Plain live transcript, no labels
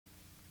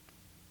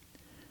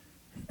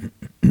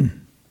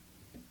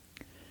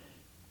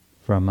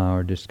from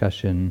our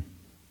discussion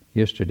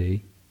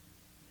yesterday,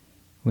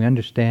 we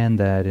understand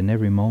that in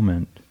every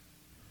moment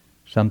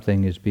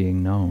something is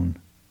being known.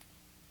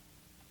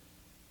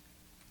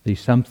 The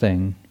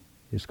something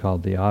is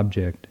called the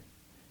object,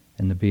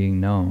 and the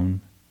being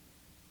known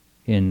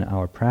in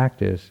our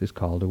practice is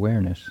called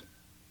awareness.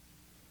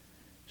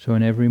 So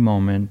in every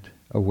moment,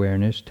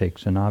 awareness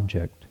takes an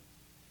object.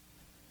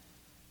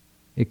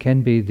 It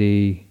can be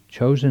the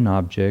chosen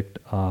object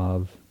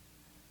of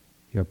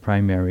your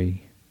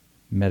primary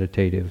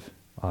meditative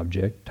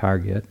object,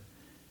 target,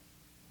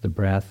 the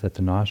breath at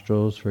the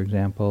nostrils, for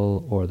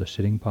example, or the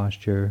sitting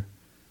posture,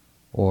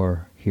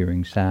 or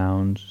hearing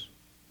sounds,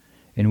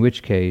 in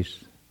which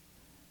case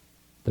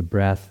the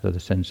breath or the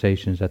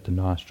sensations at the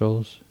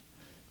nostrils,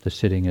 the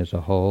sitting as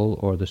a whole,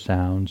 or the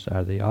sounds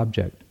are the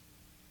object.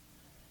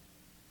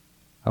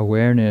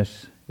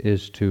 Awareness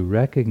is to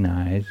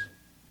recognize,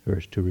 or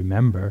is to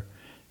remember,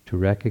 to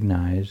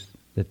recognize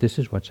that this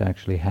is what's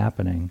actually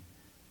happening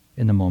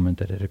in the moment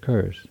that it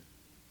occurs.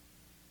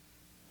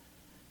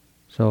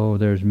 So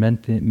there's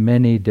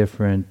many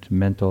different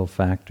mental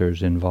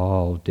factors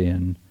involved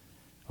in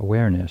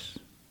awareness.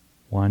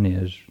 One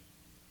is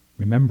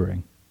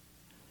remembering.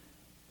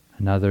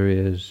 Another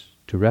is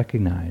to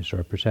recognize,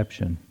 or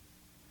perception.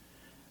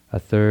 A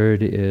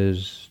third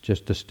is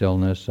just the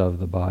stillness of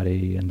the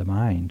body and the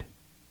mind.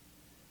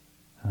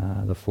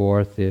 The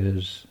fourth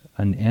is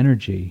an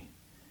energy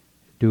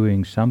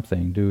doing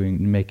something,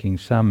 making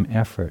some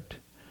effort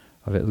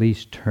of at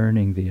least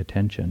turning the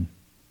attention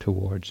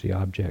towards the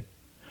object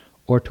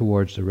or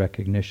towards the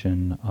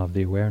recognition of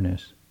the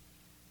awareness.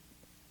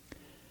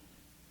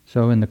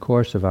 So in the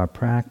course of our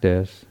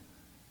practice,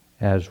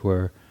 as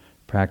we're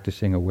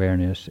practicing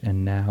awareness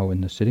and now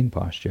in the sitting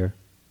posture,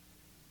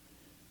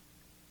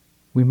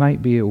 we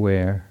might be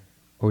aware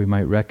or we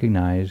might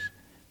recognize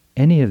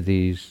any of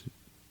these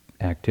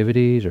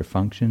activities or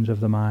functions of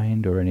the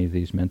mind or any of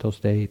these mental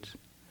states,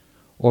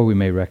 or we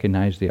may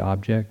recognize the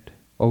object,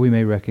 or we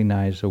may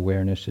recognize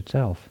awareness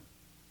itself.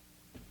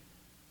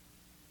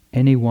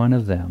 Any one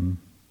of them,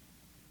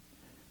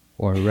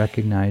 or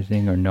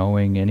recognizing or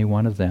knowing any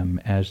one of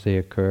them as they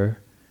occur,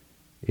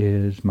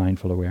 is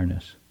mindful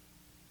awareness.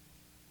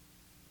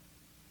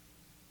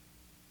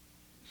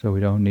 So we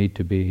don't need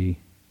to be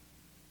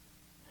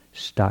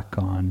stuck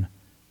on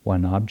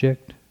one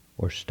object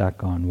or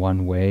stuck on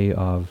one way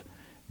of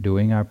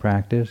doing our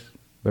practice,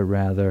 but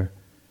rather,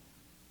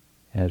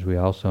 as we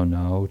also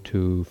know,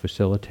 to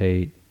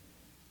facilitate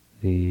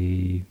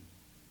the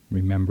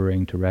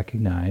remembering to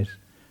recognize,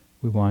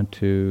 we want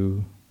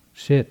to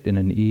sit in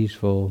an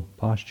easeful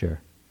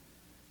posture,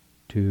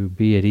 to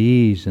be at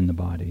ease in the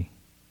body,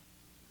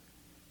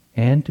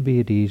 and to be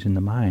at ease in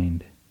the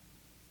mind.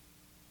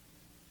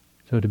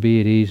 So to be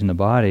at ease in the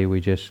body, we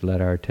just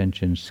let our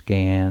attention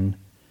scan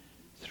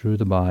through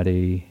the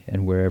body,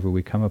 and wherever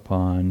we come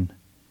upon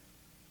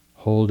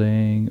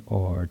holding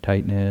or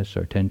tightness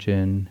or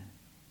tension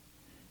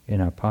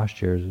in our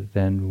postures,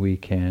 then we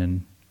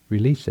can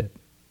release it.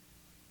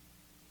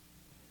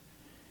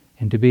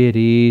 And to be at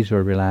ease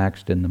or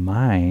relaxed in the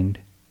mind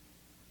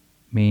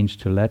means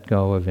to let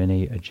go of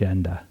any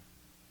agenda.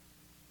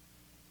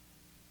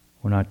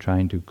 We're not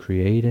trying to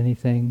create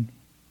anything.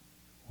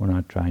 We're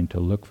not trying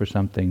to look for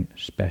something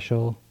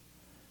special.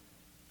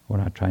 We're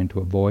not trying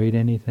to avoid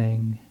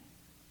anything.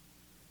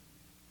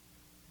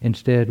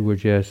 Instead, we're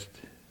just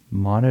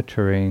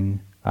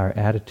monitoring our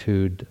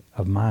attitude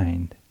of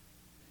mind.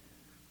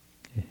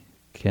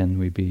 Can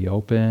we be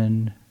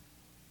open,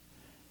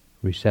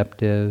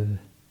 receptive,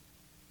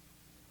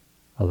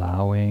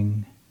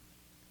 allowing,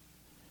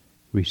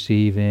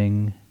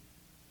 receiving,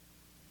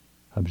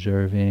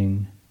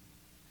 observing,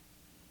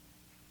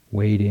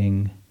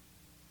 waiting,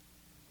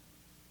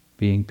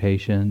 being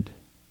patient,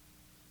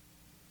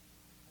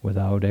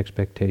 without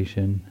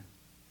expectation,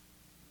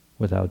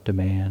 without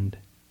demand,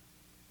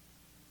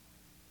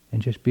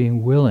 and just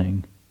being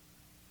willing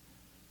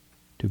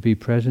to be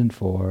present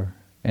for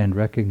and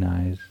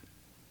recognize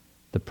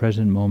the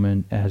present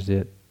moment as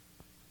it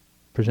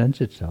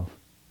presents itself.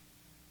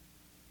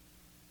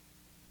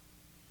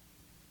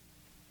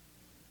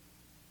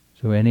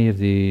 So any of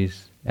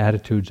these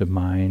attitudes of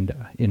mind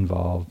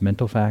involve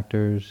mental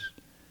factors,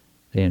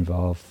 they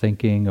involve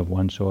thinking of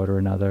one sort or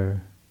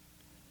another.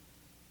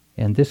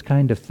 And this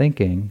kind of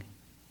thinking,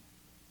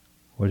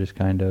 or this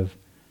kind of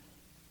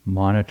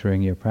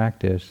monitoring your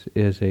practice,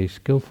 is a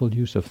skillful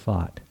use of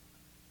thought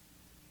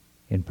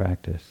in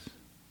practice.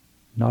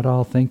 Not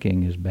all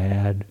thinking is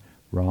bad,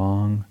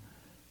 wrong,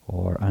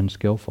 or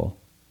unskillful.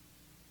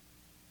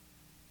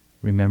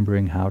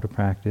 Remembering how to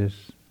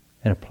practice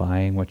and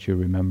applying what you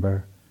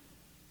remember,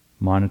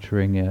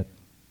 monitoring it,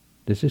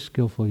 this is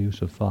skillful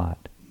use of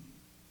thought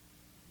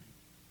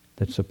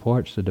that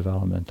supports the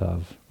development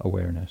of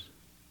awareness.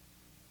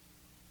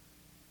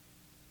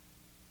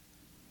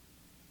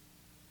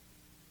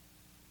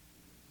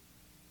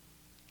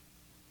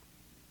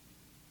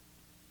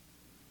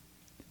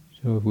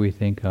 So if we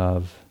think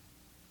of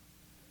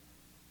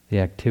the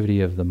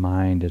activity of the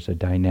mind as a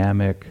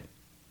dynamic,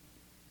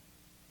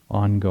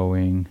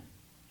 ongoing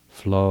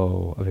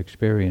flow of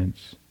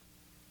experience.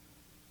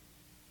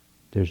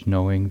 There's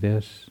knowing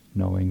this,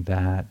 knowing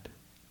that,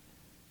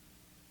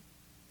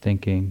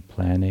 thinking,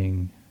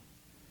 planning,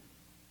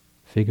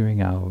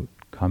 figuring out,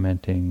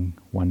 commenting,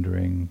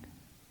 wondering,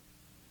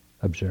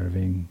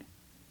 observing,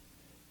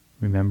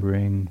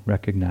 remembering,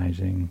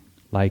 recognizing,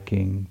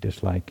 liking,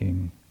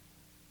 disliking.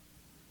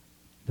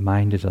 The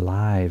mind is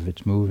alive,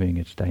 it's moving,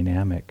 it's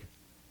dynamic.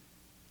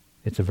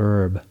 It's a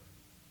verb.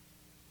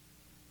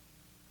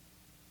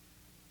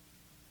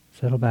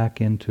 Settle back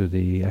into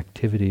the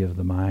activity of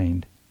the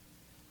mind,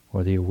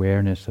 or the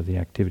awareness of the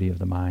activity of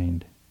the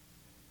mind,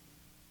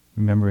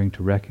 remembering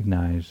to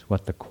recognize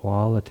what the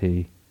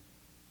quality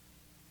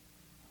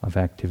of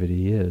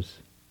activity is.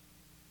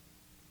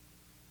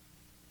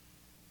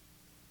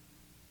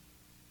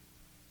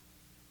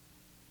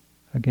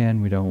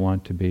 Again, we don't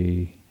want to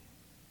be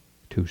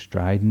too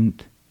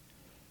strident,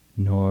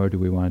 nor do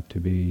we want to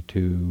be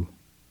too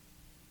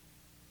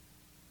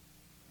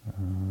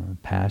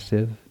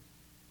passive,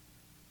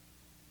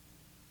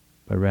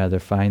 but rather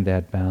find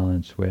that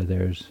balance where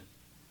there's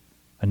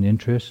an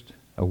interest,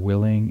 a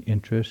willing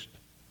interest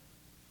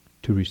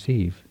to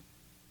receive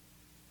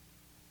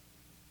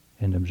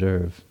and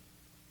observe,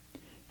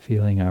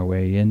 feeling our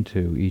way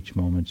into each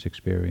moment's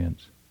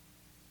experience.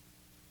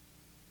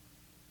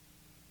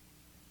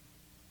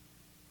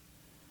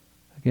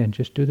 Again,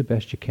 just do the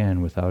best you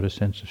can without a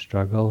sense of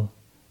struggle,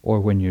 or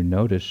when you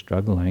notice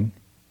struggling.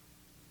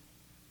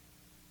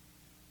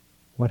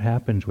 What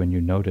happens when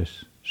you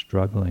notice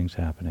struggling's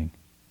happening?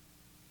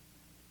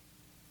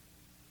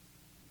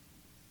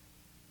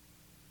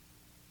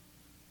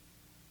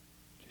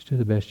 Just do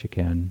the best you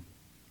can,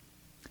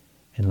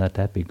 and let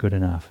that be good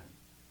enough.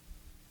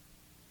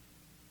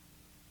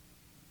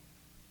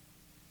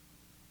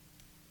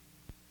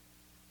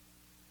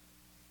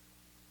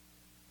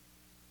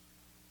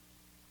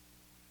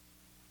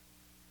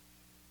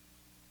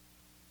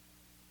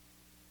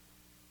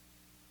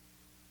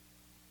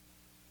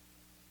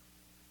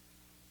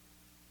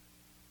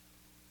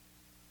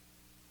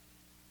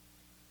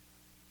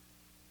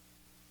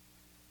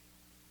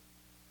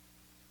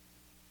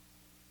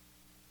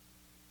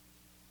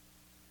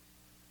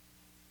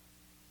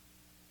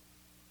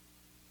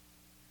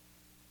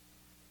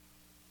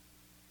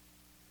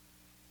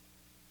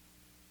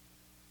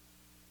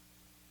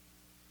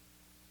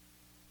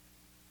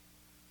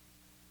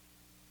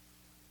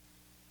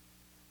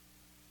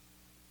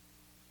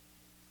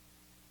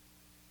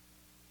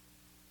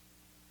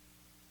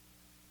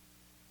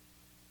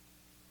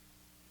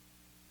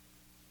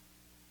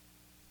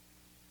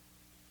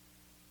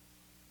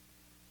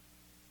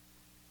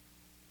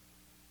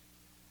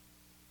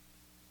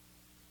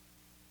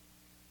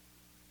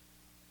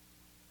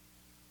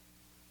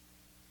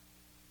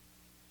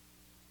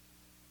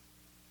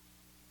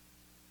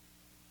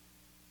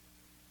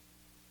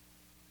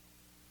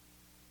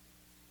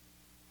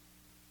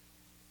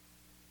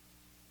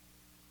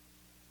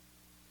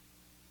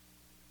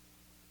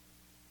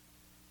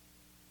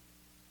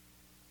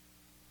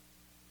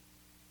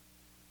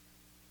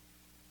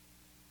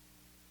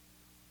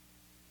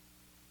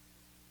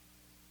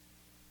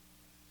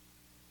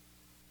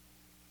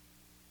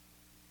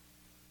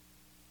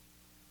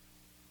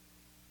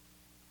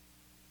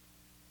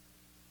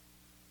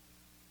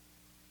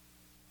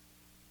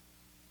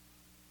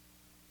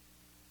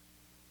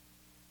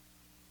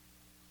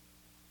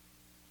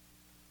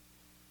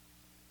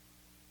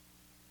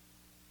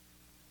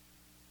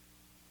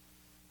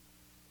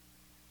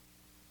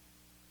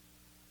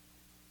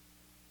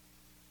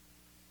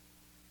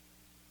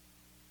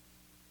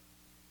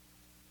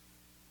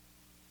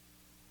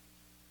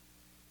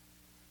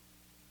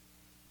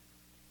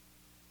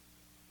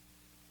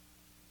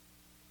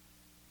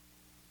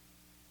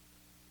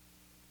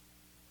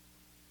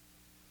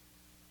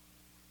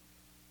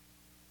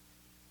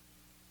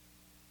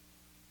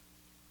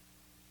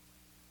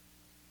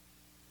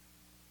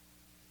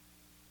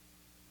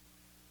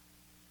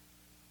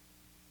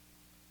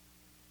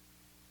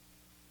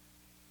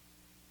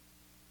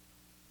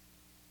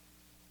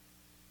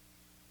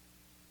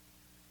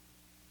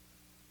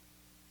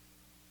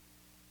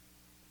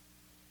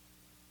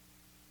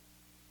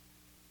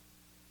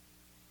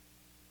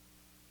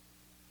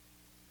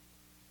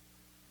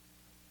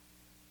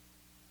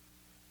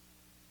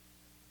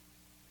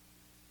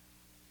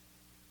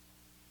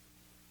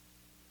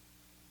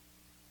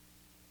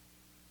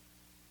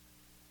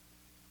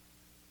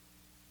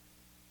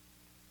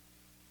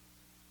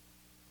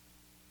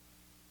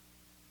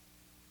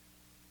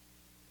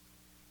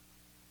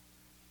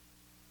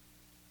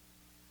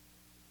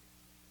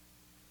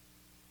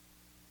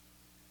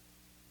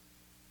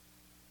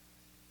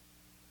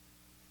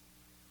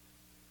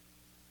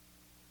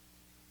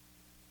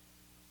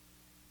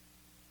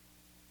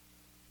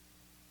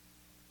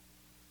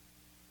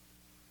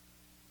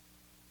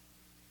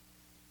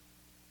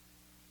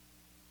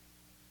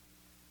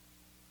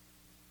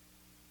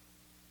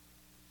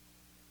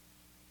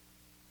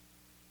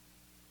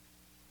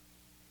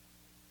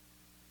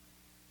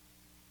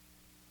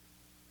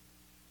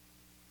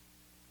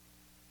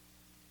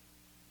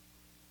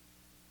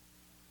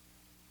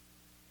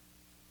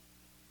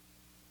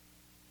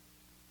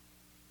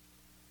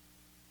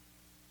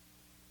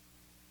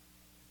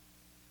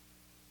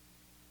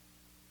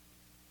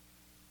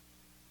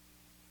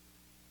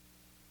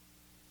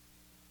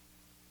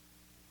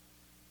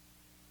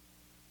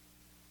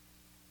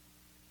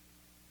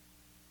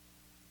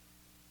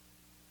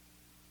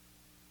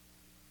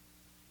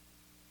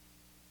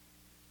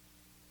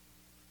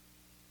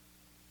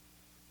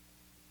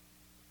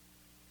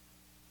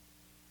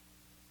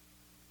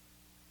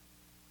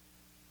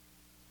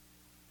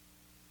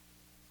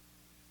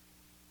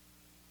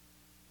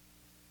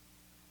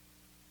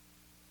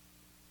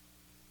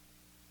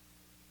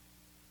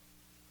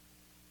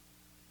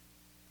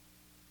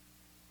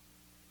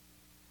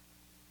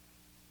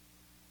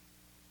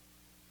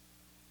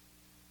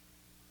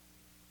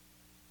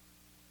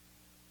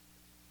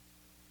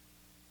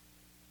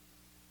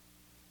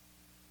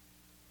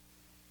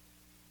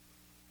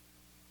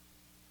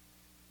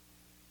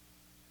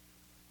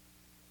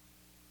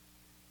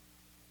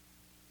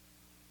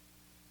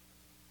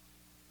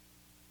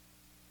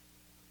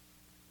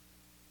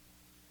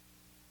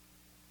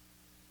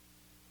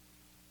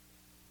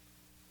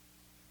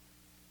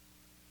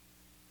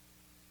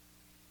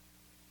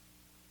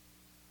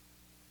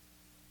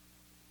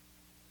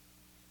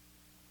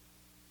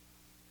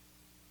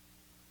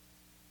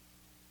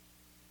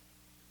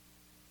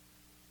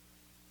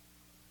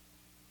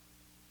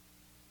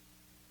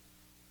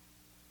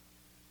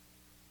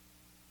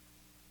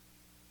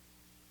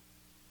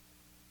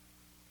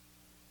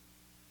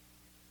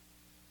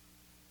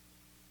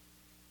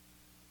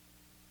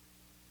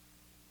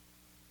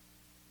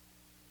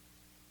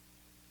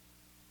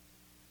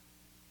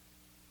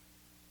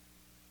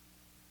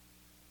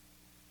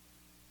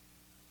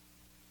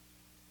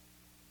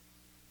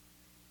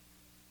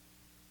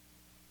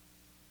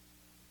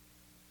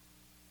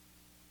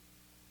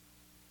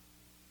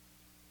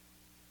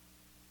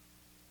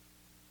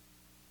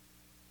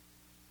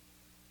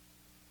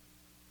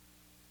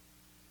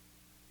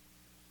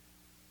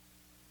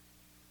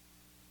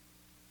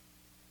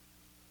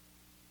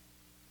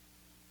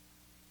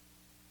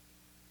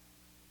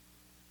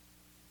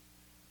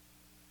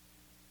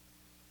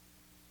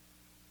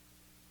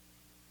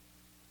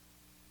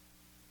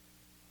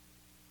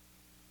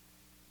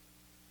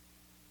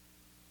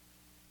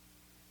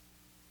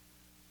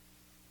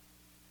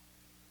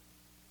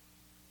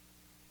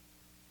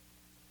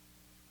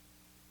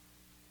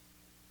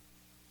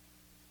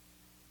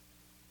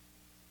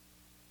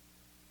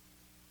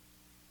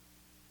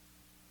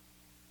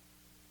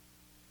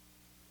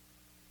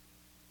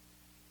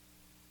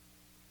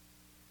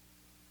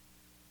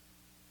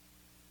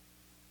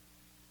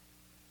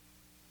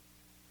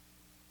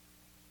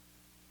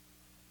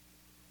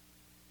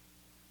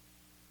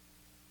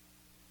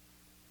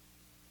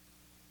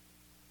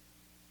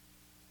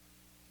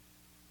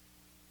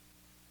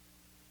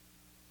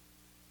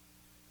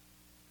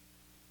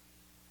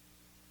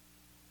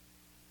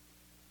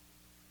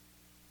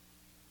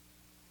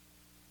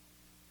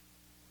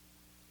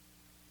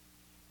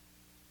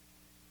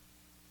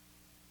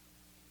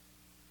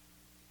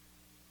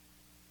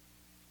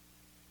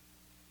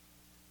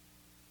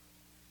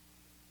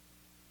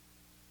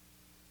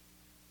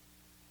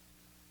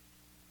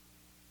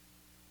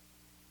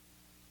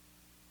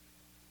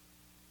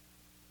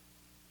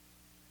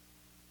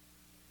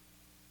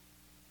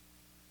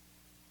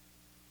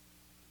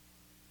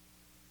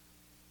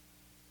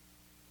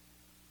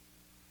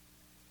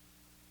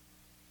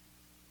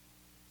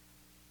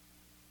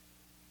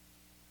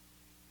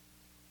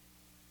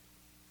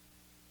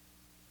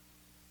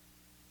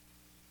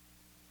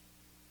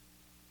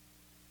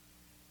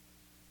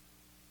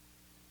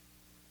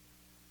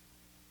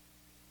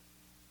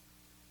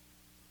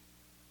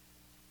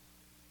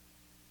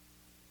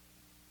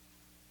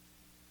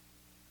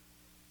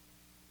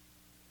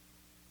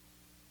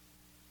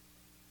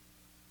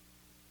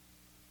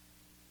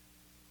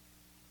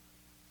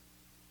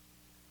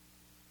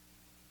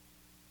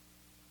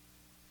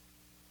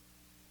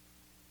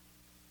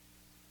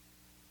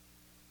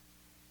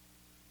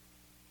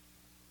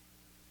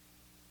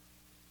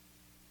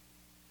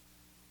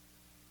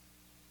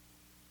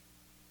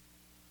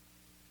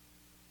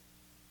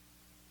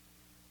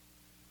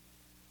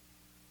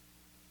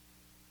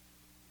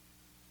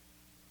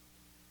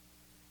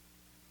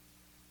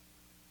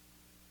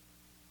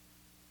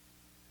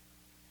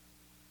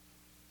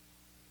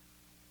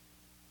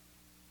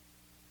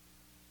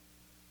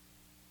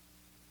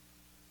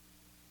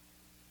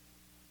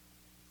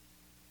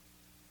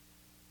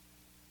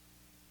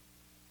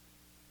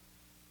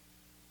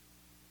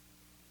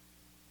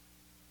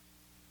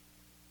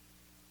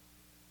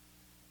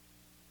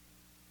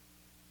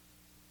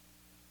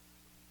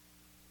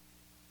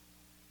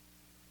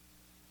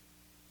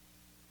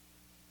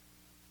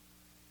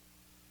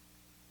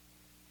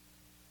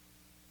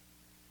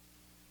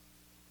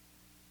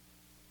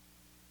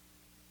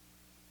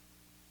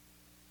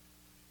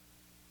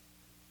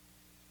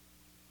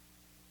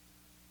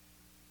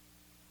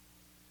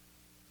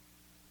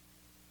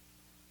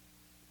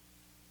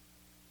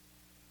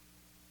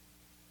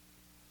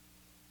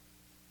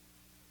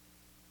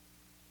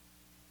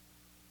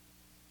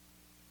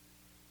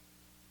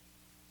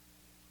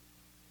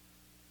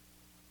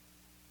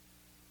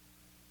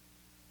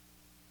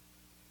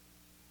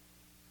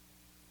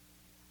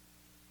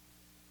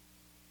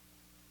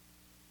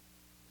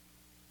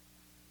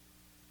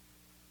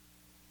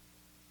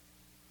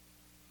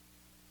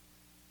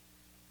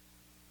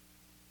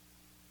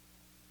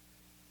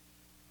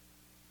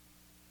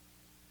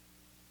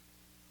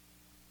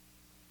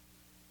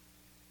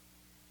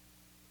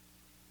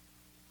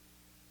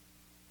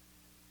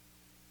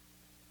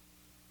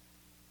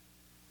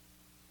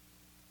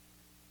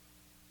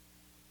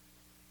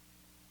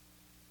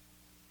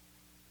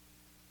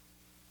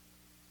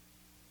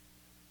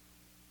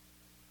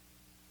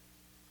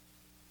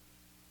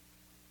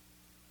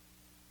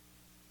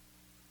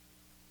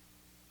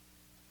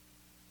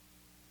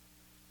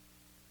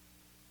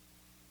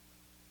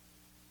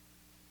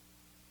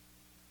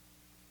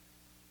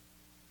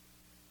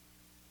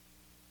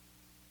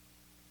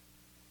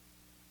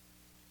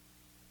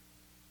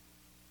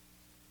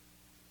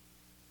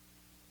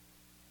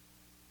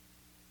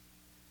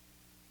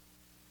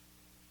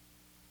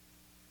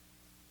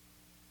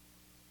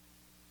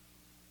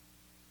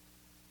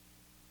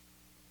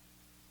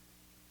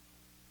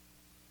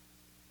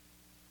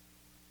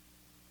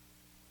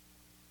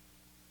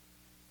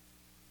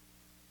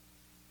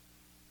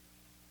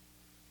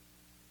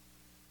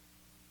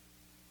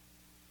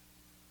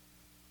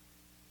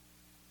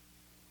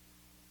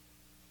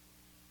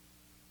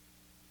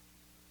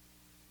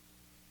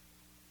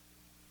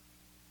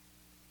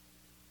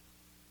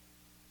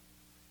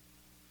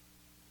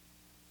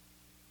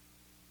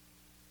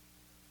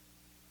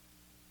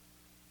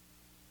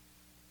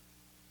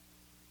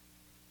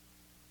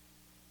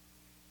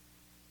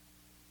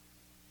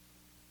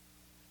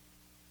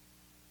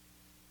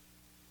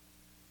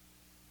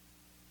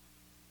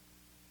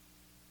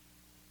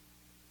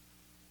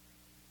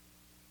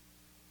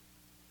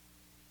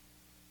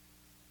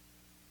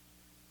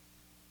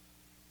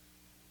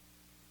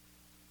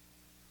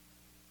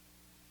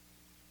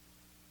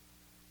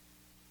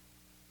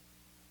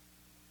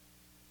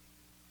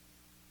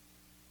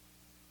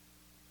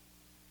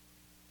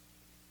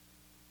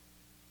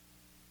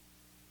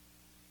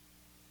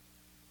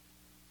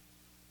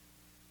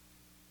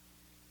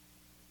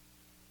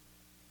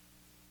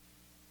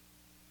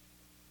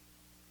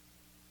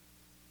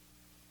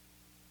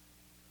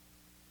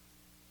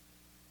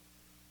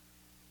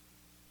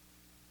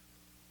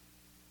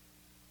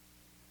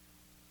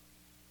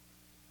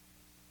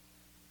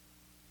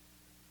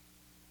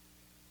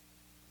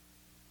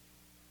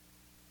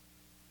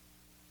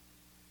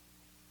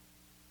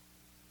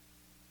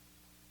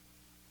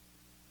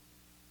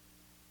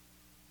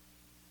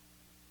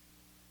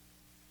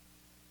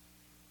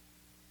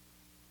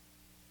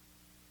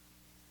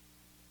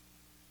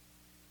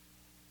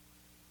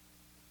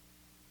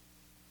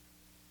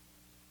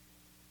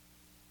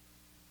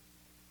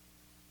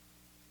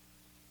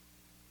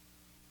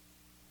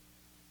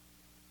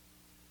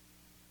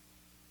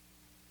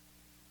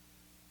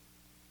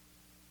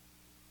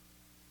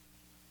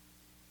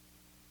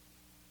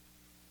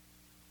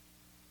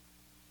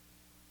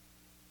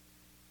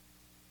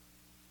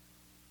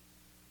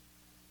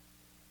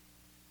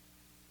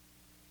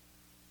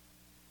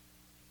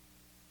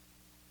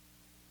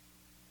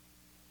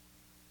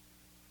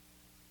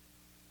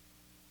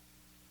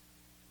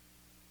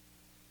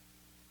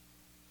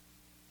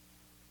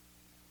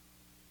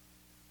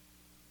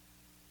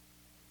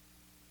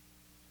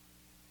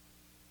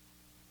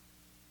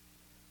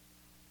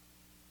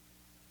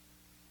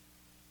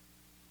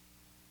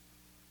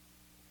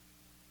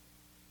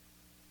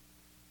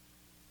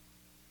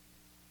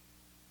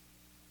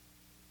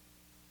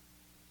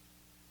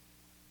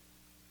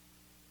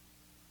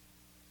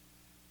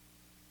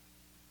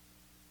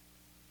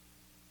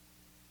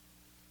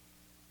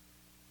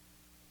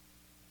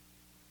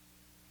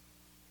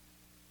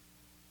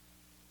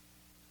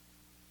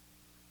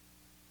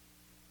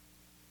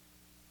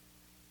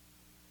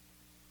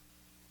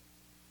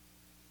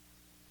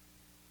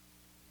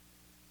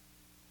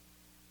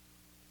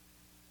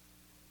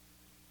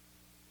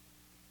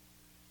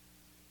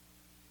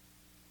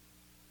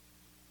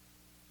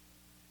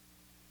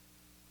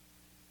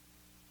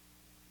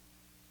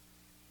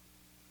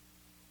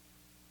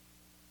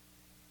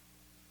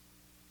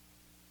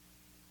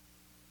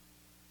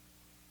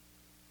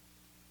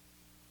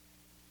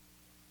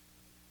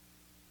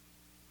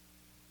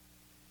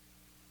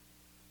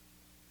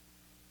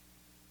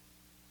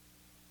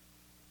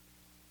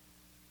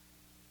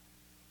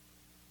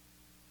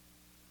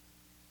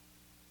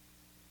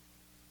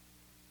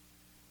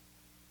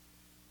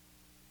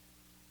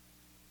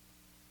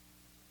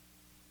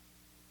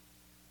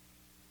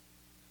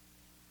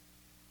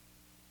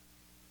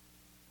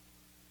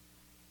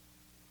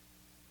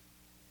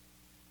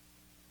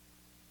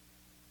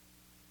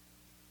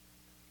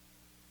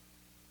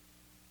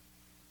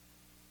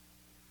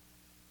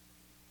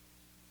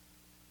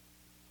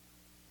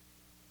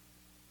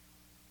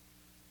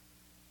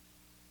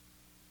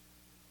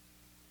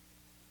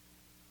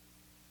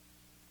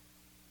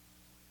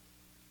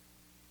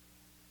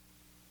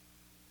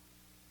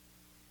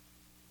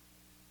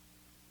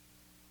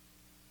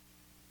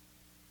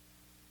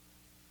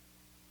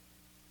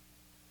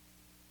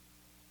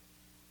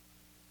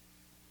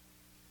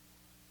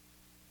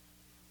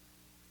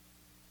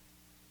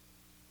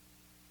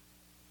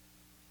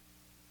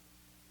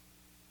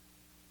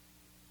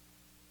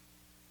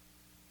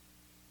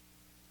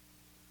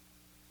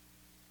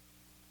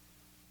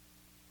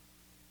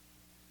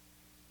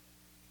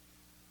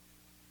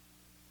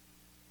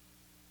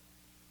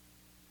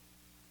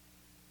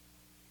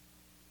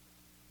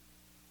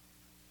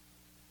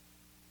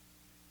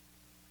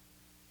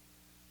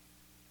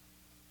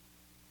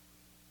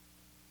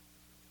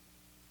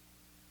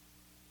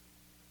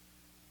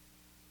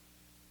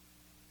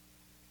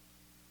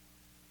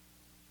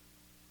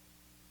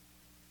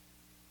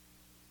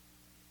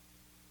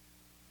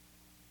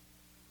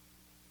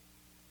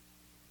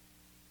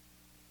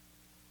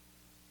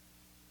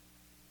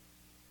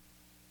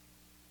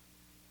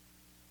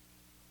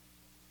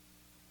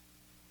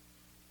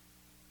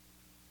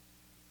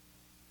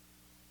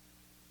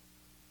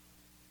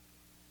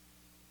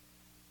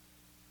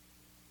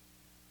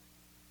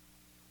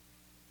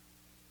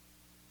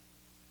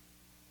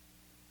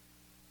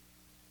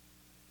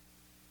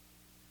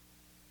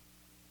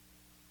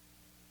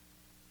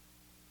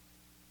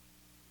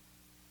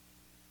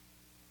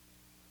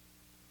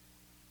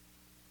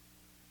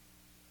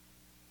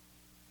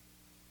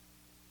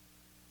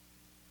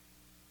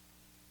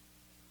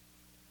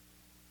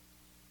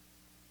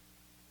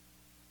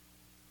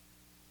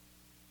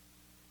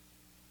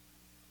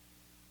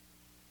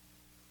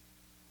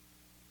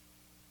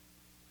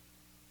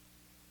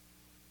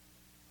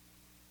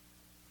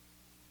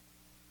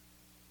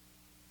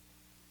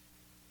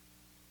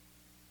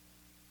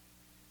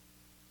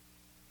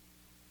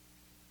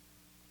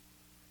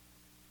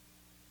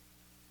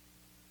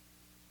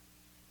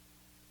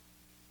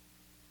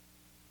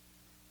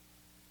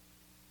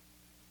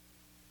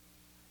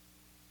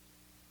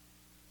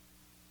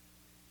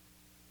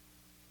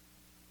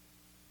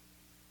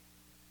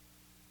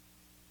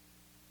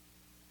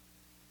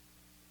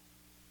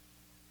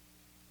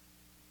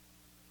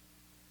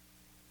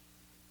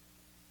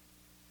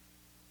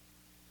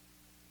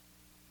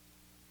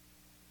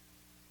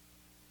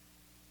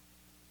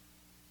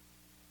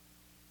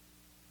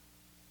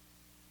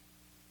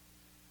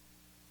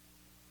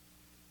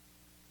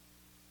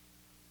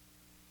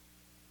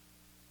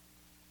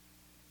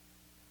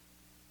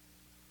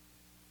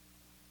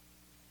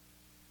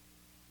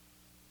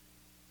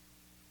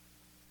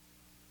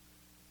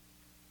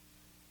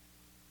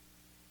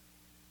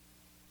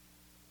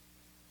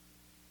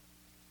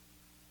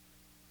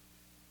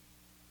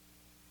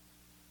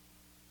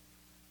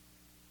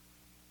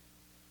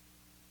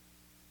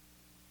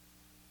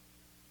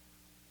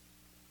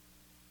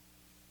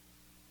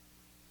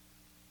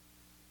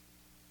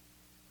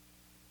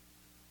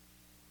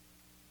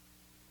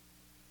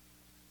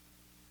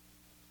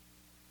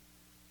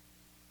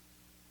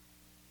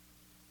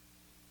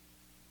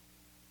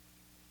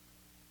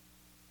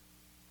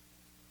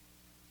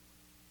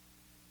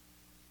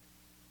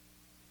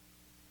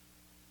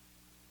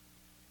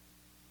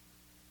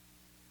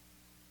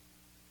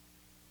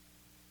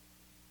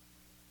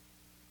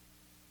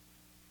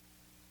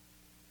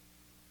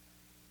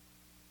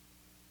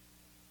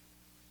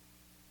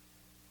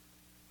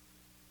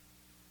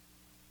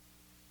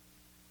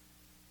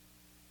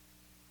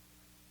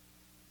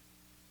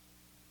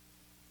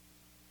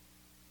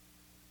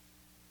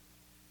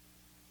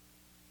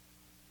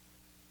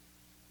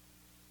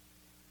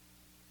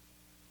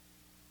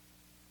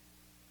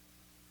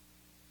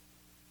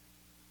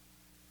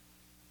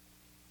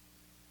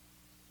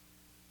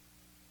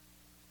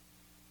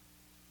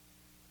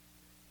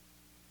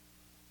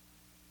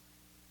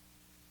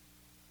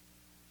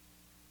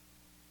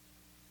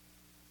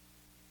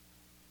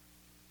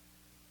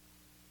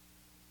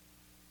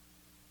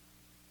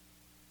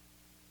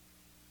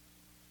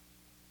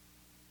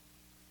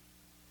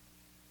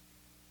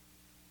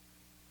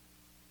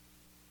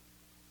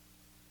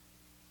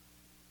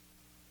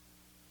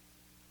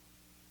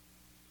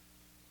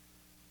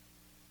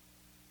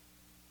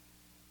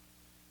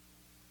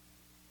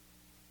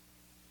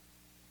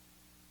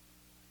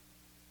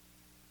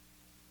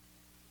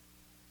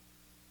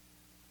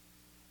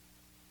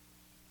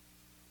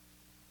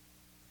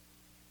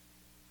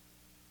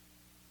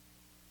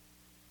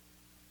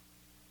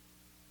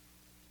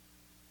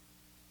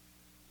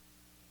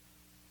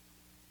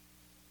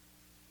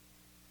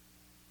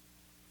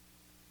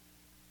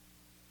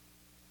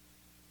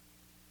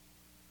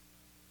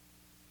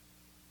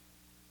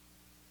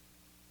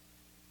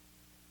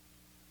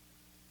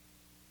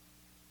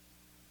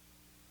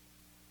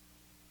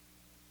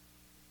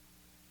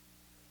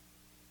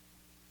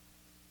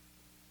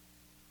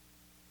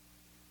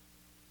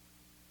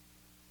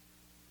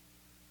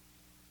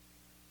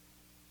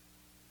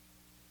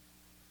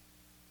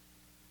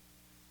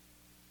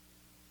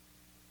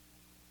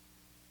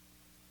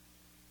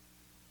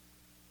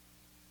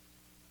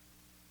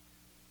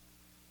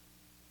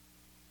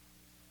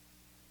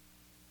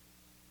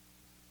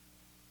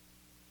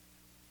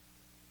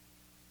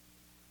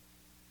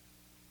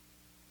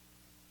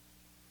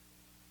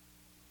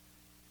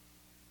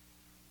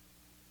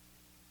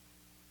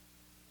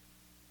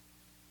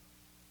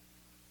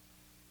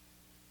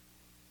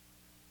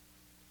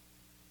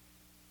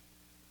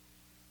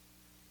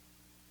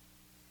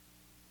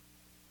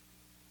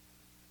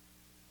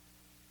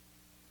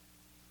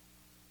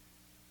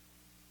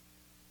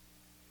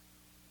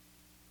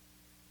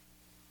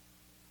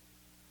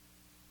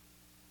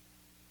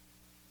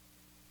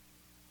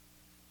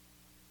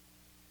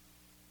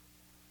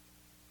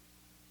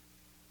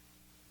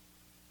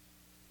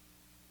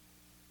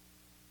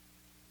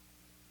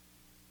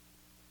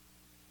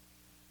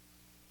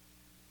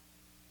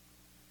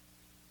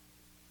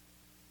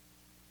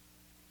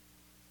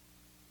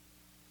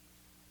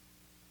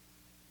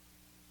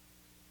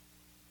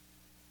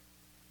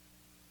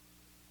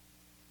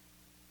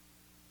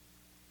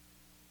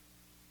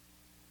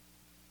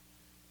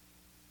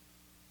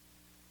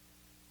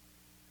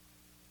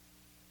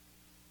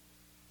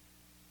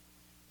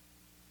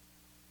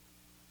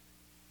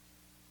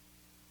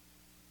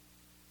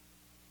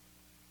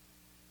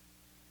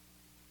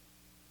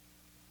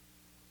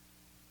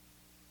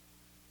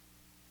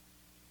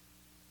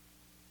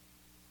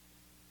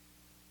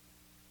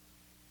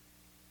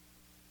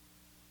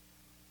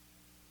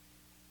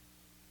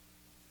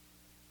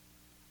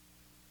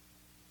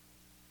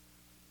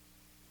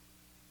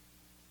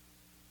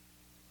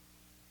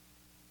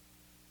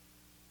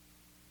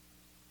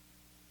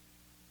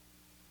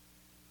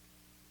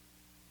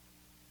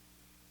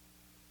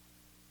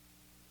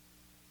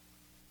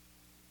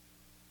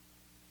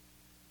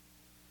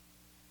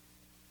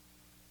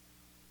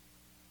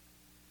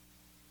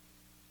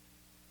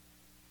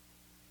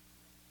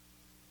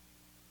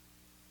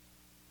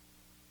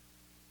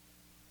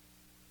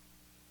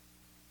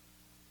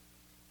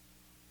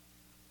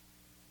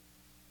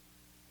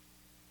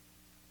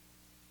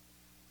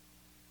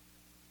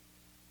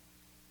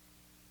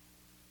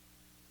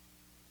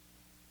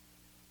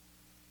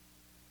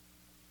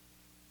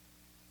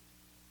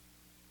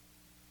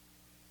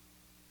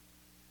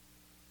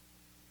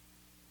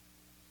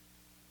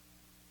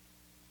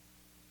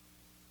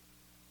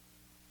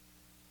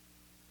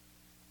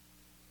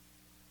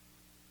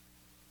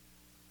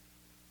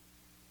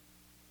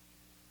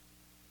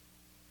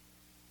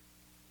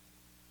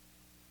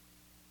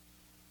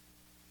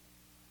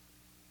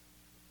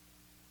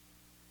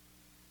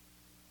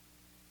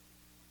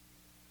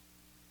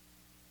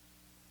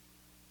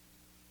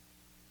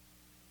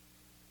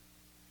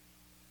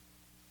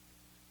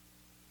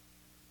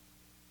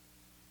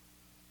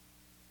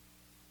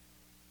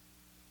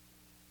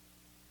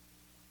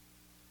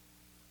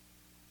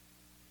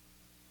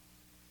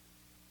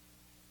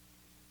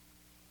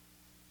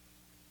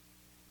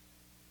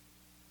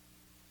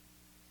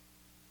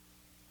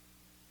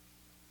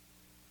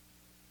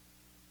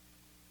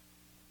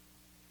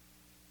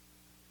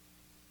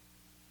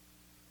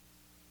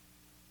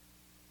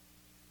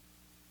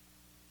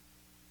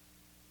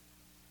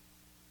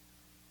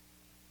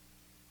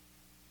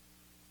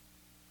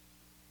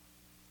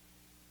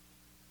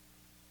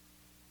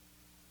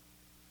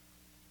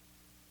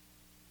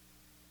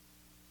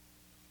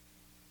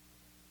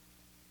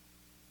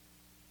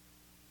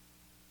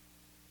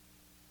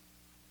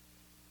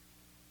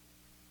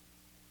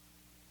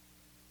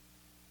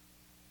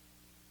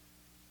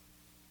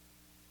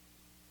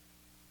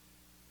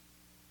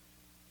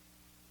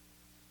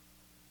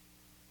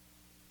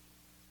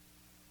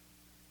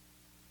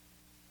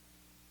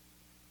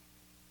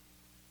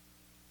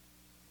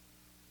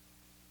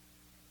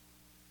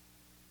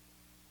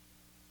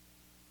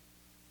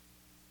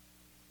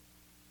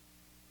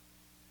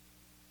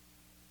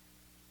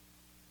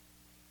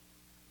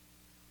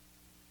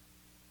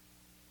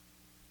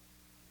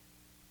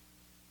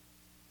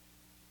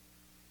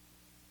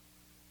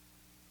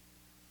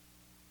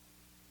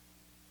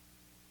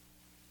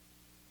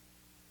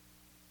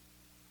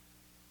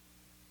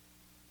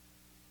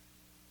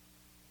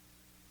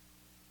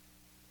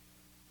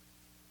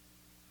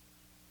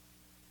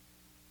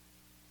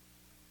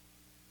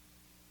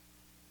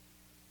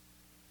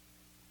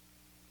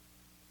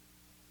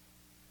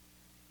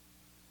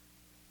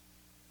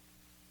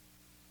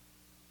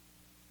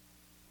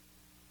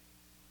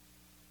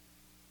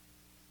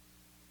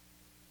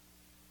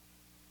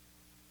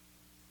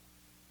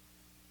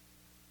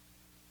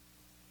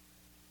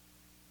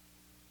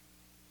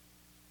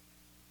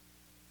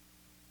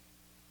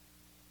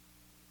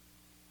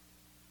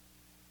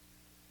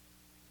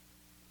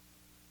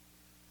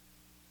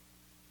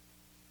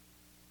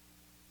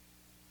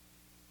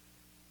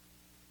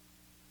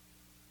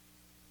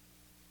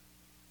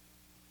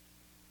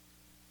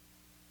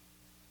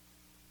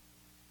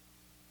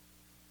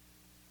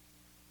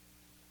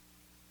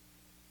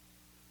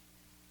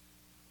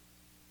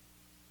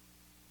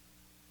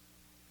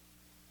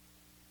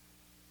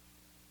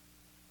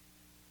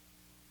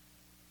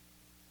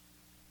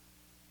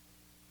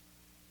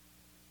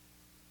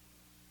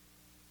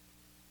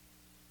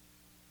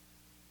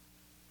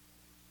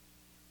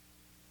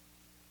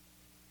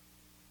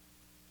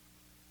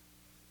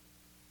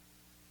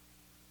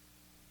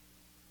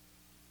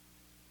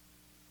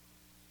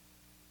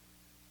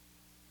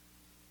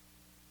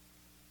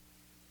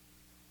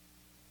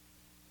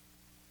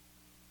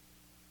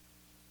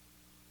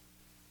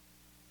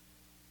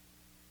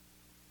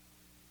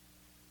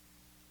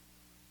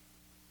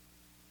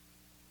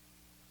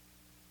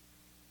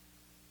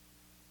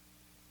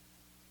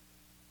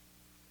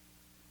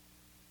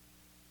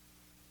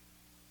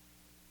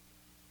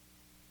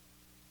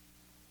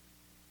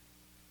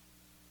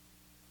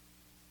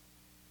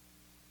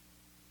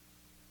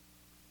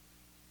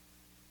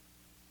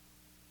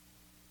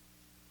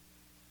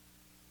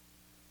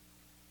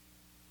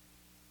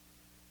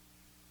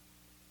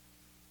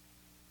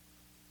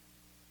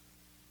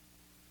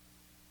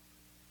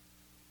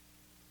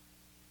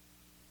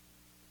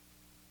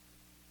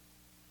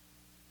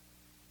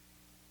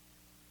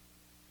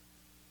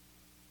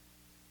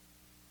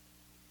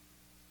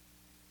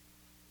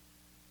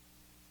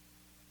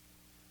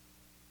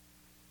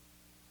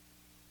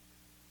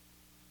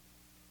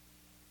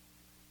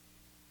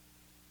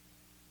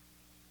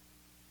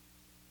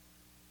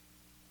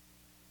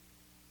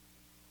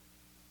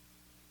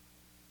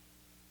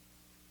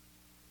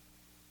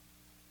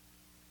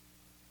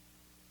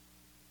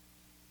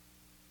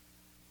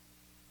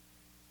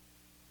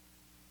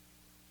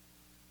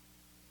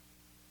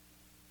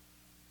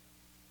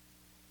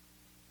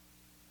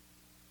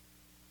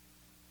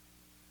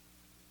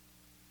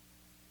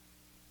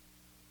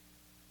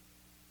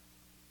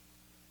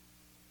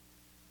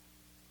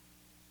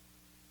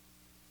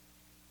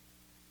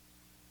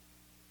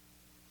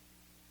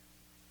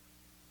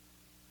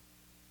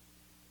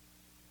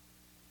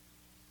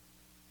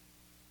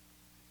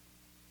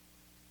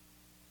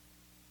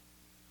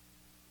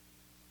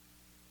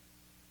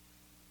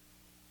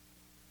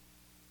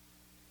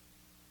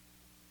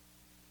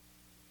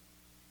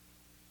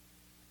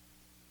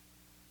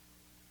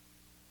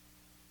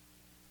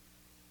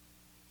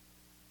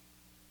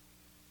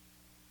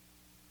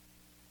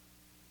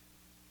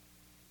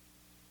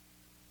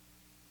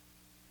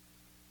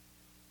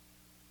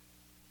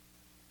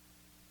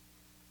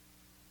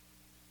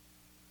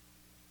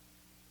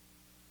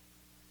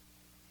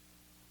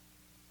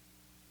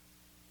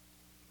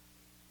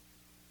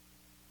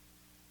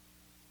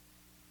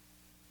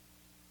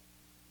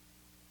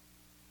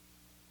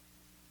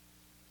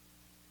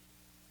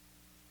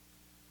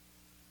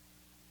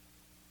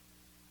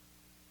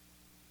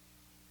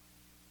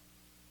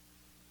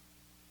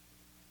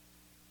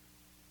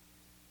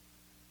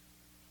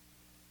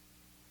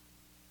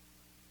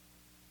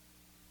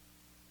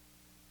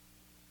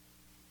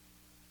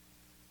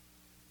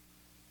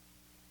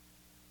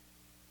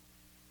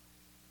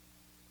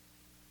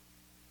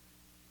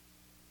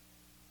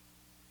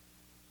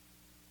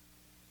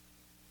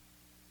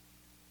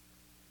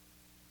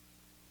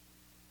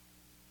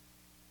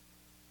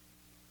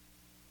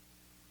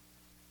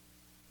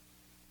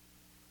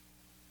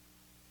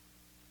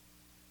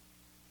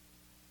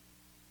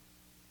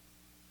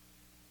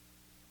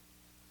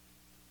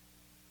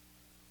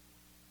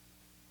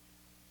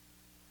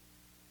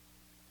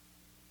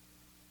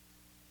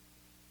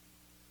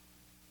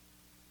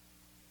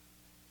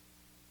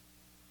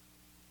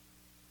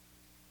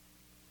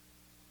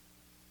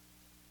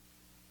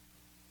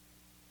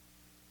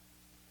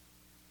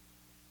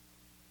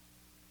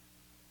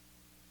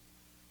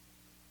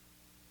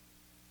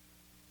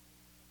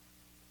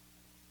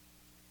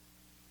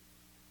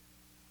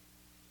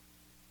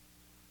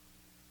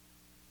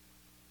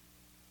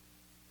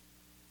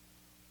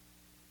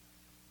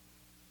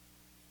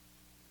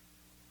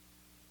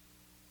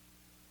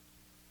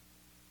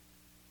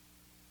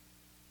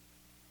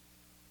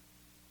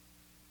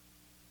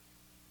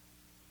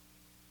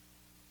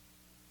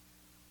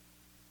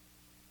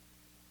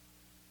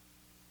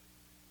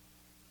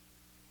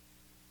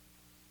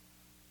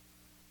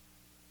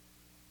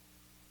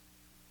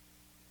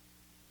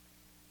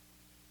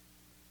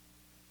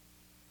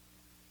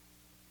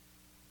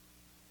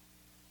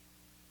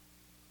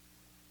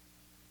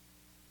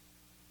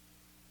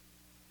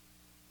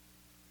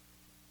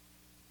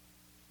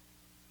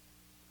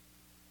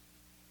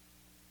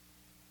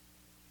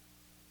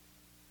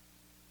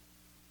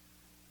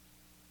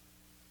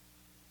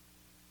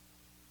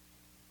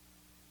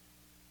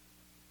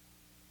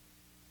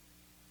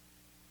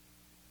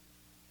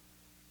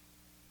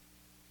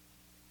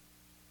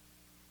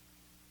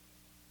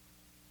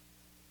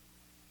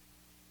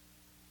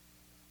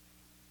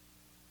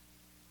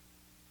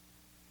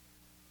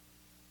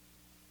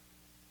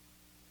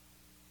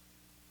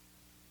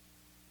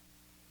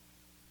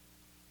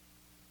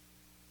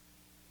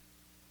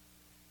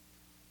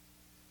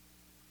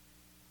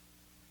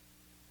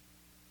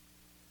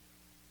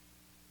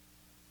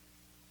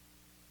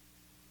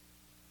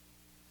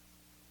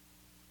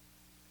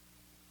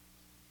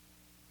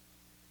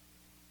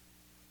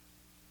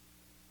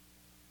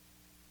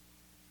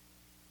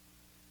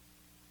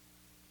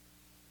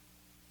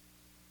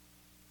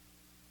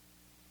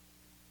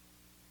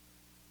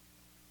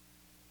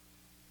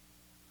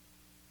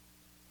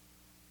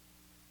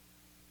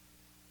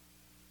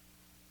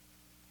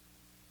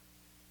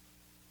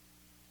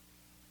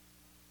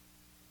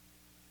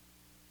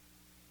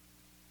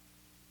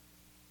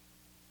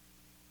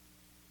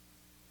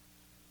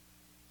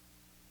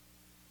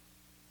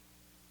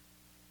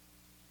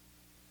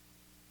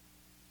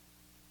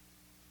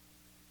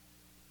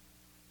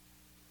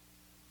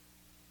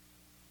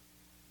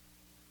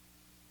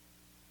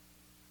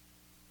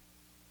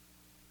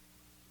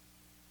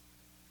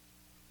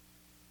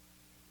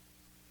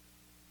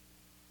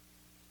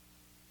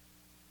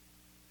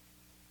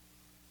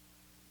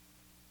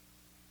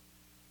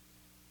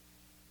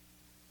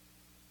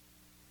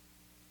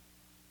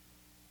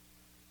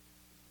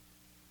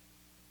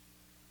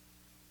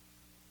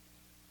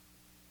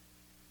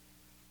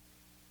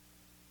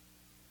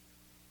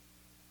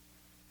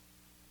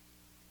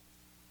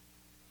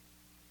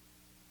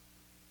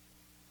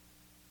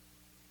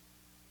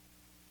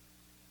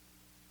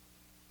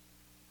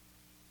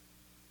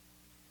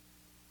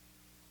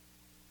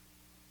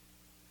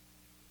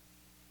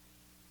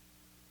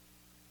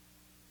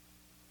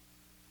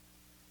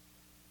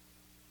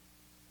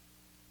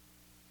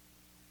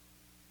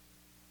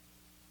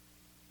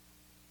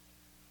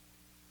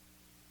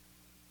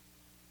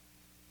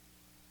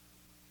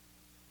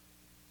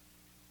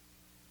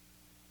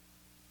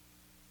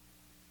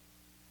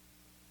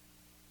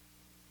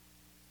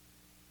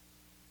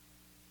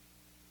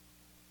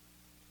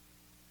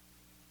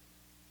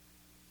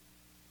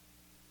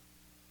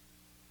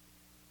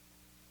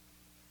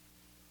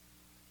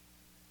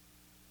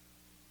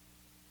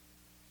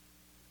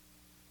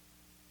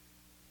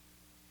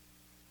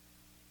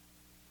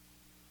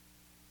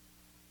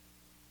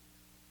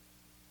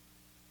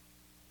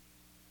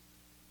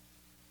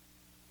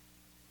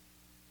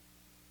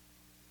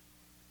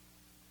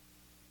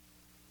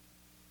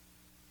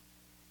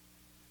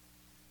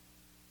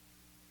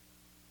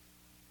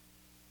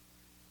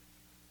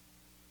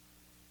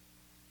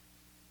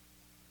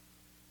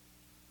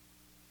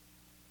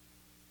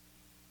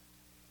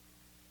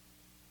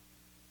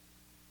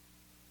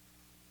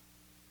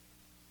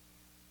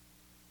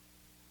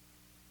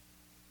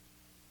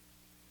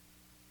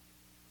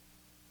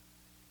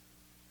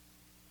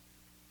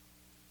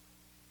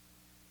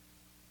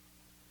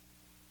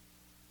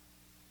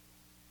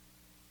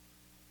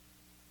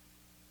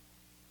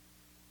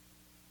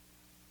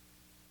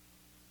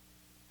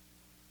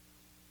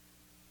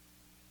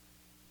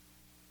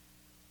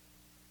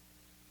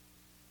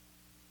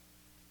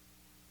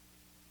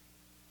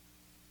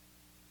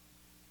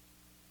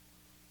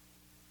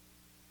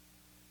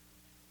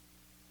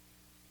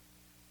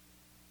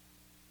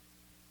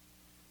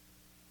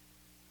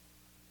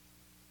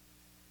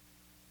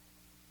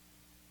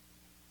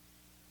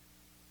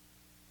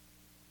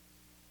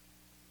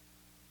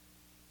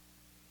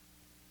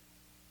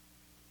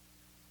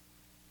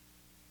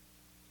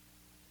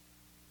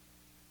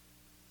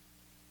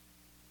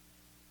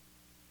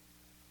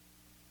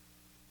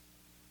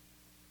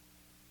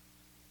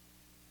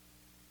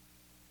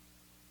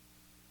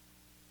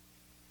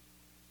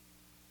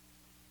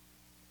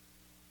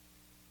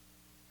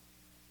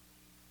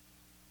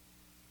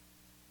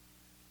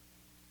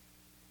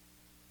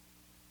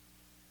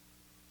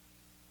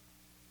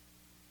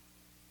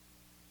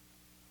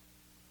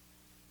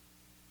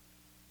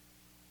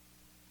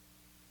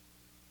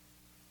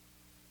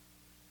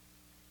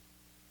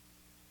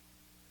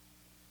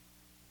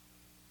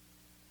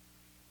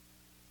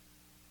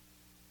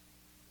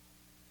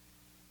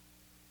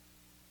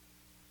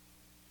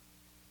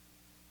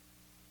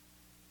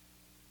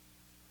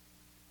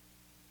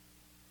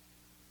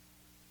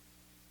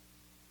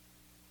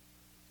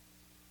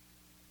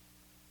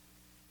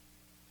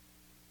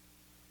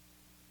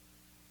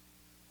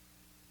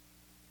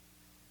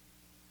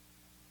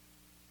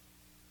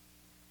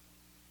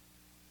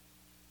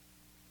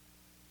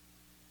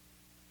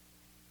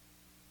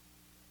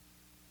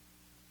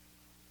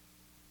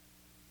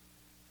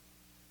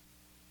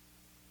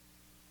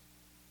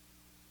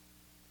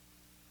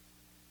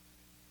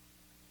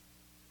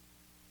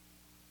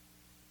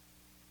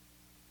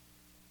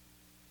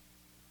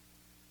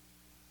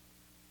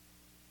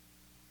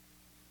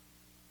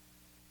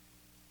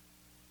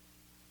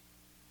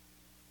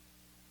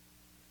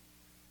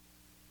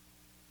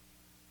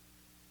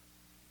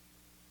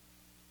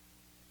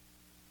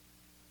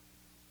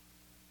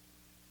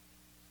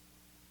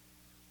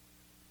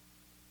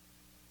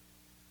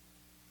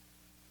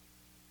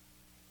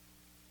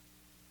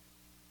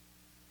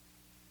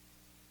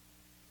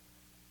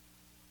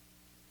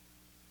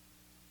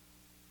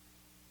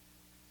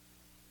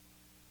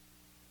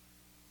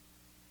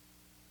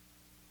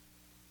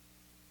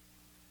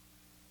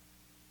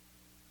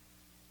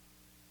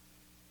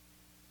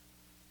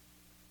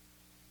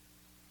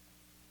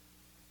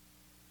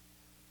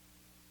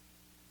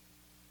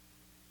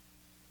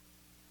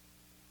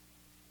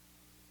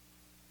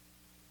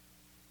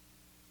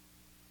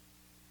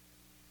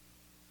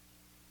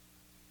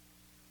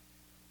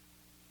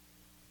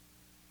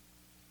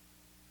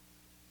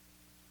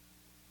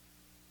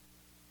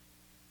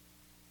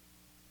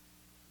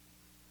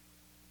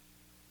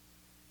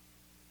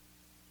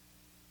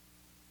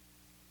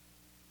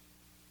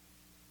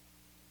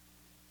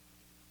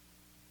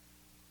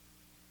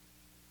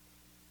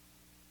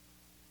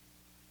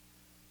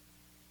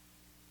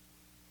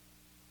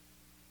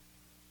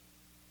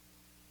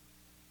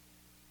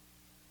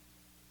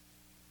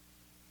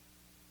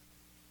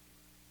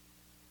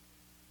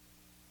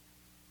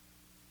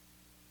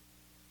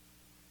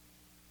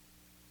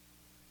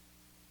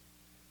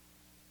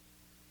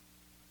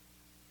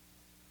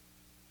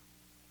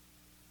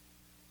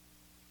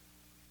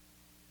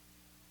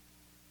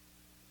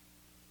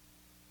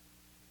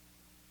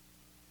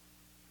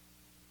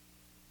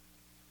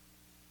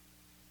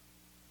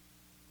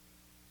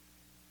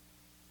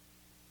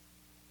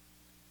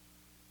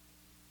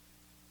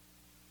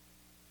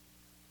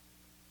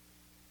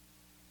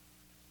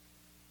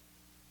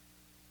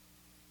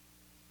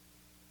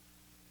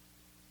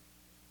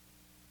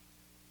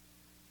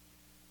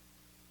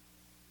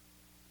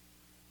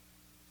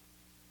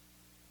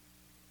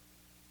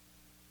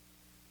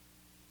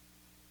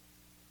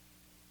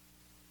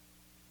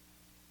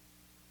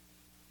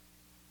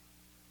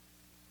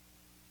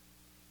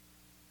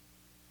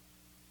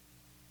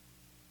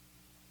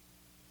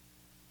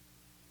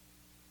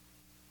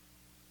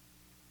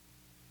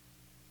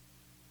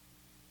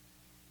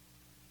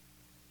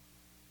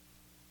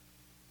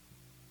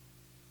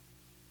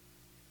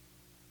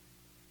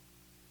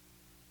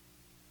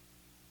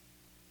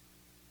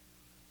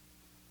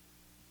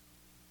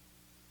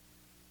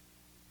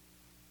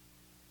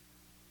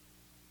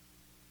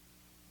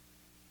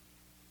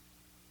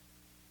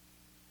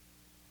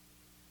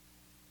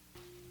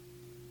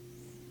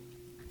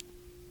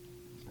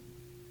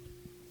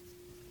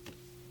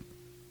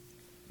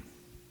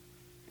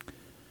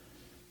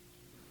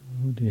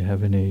 do you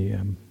have any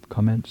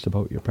comments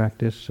about your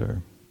practice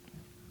or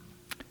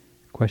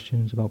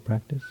questions about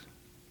practice?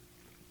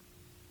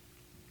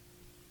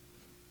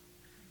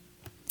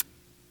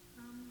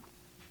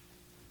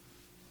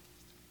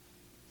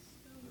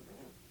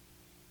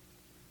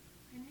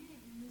 I may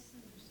have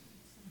misunderstood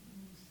something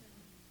you said. I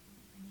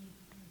need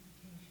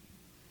clarification.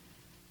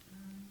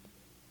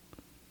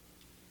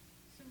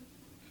 So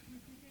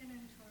if we get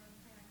into our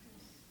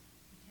practice,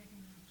 we take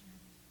an object,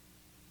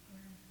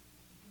 breath,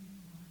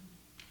 breathing body.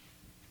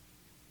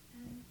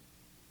 And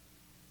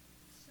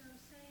so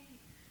say you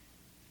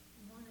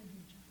want to do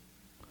jhana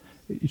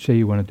practice. You say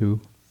you want to do?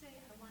 Say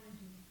I want to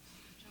do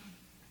jhana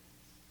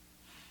practice.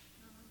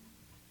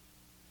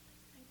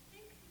 I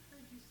think I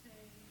heard you say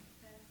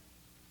that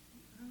the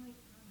only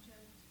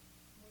object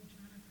for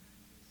jhana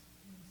practice is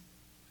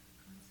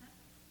concept.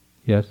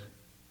 Yes.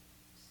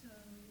 So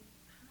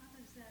how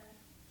does that,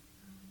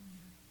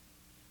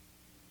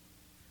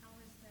 how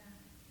is that,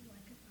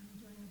 like if I'm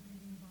doing a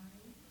breathing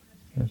body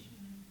meditation,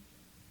 and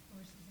of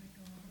course as I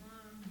go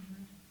along, the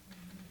mental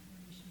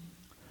proliferation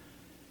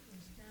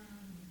goes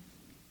down, and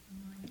the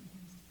mind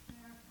begins to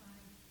clarify.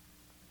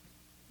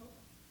 Oh,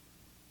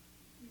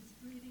 is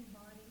breathing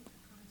body a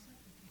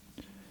concept?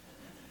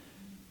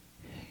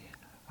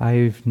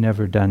 I've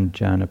never done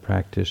jhana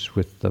practice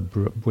with the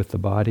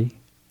body,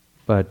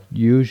 but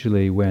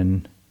usually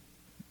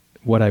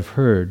what I've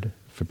heard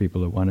for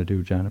people that want to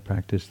do jhana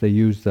practice, they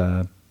use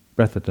the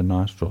breath at the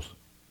nostrils,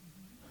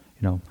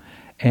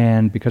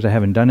 and because I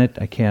haven't done it,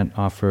 I can't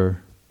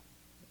offer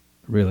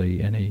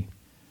really any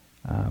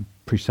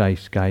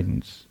precise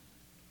guidance,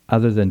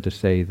 other than to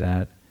say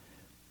that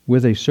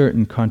with a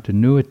certain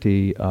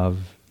continuity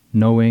of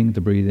knowing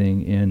the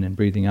breathing in and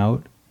breathing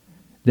out,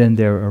 then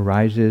there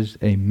arises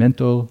a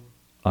mental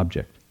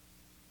object.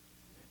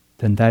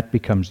 Then that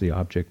becomes the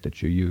object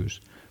that you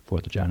use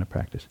for the jhana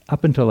practice.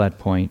 Up until that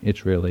point,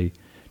 it's really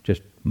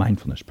just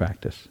mindfulness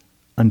practice,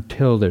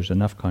 until there's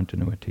enough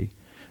continuity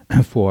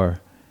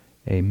for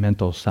a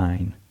mental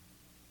sign,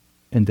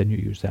 and then you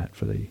use that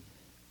for the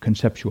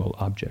conceptual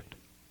object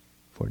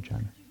for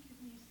jhana. Could you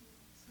give me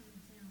some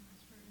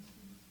examples? For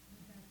instance,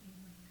 would that be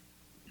like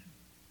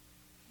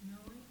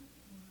knowing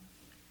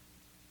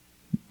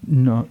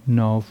or?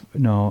 No.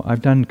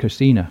 I've done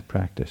kasina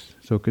practice.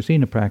 So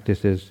kasina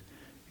practice is,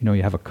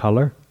 you have a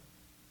color,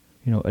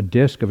 a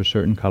disc of a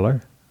certain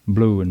color,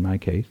 blue in my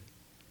case,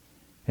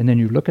 and then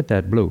you look at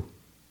that blue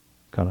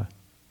color,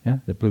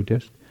 the blue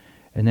disc,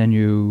 and then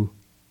you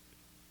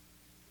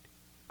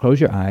close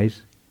your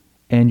eyes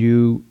and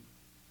you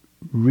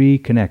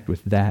reconnect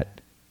with that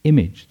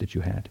image that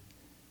you had.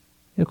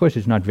 And of course,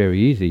 it's not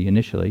very easy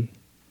initially,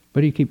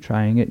 but you keep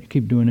trying it, you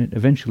keep doing it.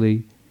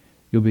 Eventually,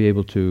 you'll be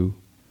able to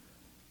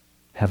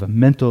have a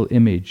mental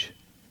image,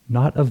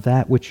 not of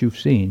that which you've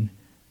seen,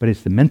 but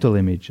it's the mental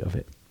image of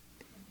it.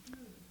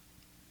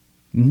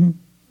 Mm-hmm.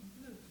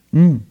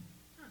 Mm.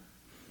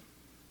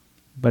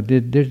 But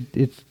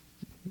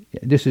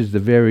this is the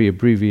very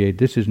abbreviated,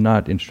 this is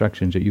not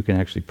instructions that you can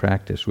actually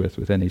practice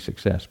with any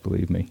success,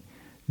 believe me.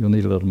 You'll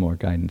need a little more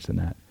guidance than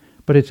that.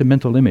 But it's a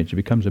mental image, it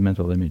becomes a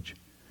mental image.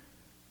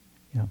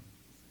 Yeah.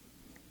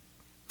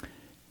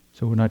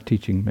 So we're not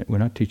teaching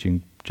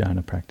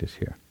jhana practice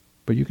here.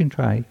 But you can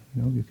try,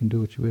 you can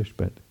do what you wish,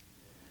 but...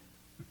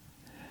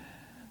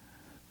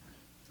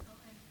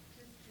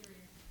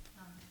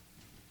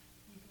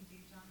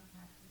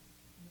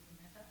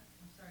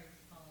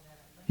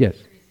 Yes.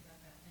 I'm curious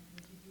about that. And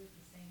would you do it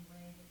the same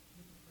way with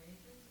the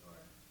phrases, or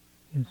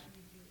Yes. how do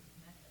you do it with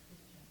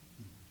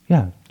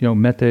metta? Yeah,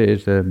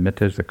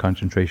 metta is a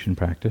concentration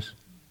practice,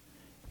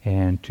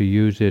 and to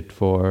use it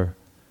for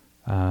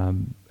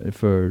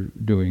accessing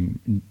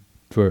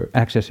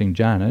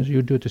jhanas,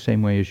 you do it the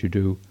same way as you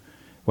do.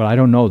 Well, I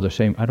don't know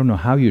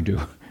how you do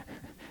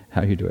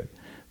it,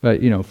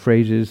 but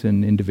phrases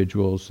and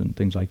individuals and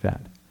things like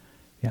that.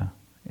 Yeah,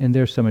 and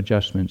there's some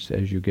adjustments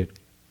as you get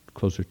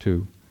closer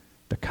to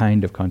the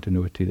kind of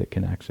continuity that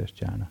can access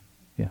jhana.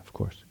 Yeah, of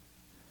course.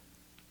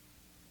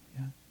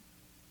 Yeah.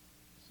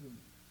 So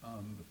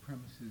the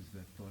premise is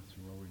that thoughts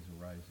are always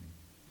arising.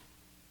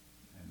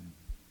 And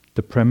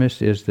The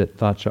premise is that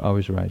thoughts are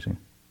always arising.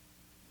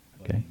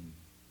 Okay. in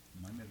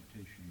my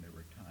meditation, there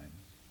were times,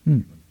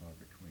 Hmm. few and far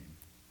between,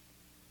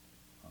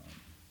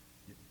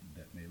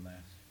 that may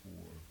last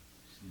for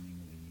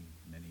seemingly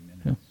many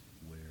minutes,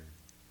 where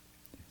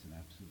it's an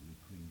absolutely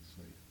clean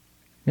slate.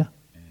 Yeah.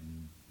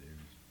 And there's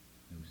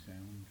no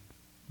sound,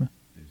 Yeah.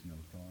 there's no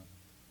thought,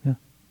 Yeah.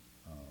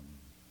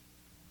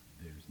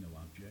 there's no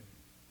object,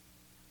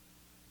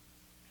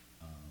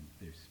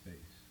 there's space.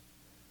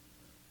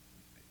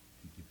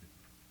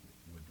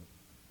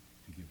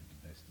 To give it the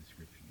best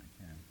description I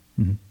can.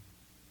 Mhm.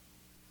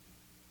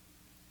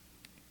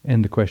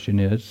 And the question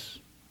is?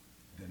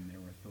 Then there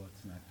were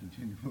thoughts not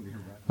continually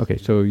arising. Okay,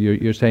 so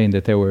you're saying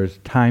that there were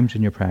times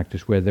in your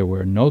practice where there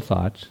were no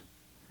thoughts,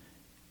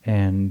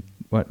 and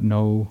what,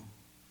 No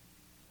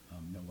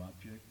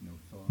object, no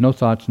thought. no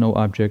thoughts, no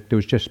object, there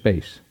was just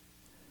space.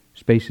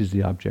 Space is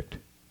the object.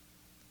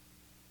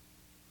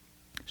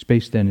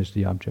 Space then is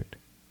the object.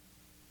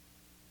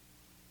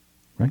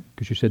 right?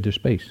 Because you said there's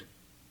space.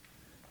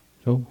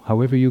 So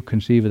however you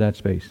conceive of that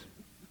space,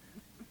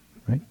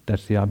 right?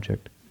 That's the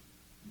object.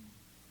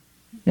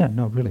 Yeah,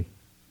 no, really.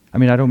 I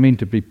mean, I don't mean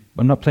to be,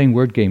 I'm not playing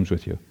word games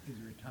with you. Is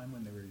there a time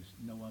when there is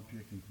no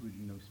object,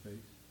 including no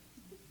space?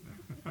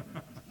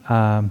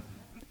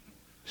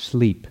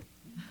 Sleep.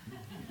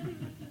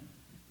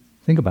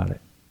 Think about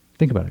it.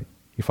 Think about it.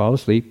 You fall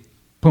asleep,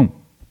 boom.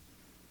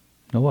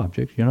 No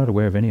objects. You're not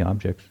aware of any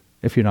objects.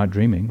 If you're not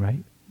dreaming,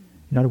 right?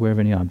 You're not aware of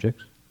any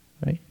objects,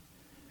 right?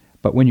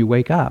 But when you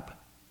wake up,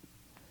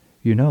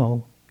 you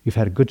know you've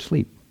had a good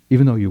sleep,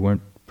 even though you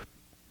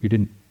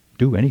didn't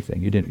do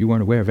anything. You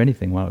weren't aware of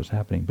anything while it was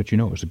happening, but you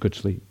know it was a good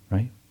sleep,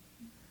 right?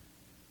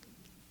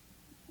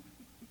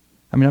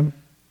 I mean,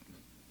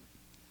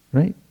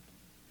 right?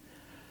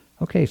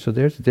 Okay, so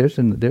there's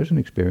an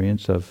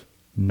experience of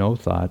no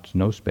thoughts,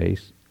 no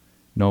space,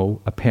 no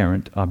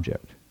apparent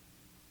object.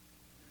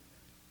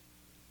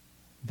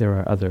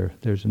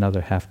 There's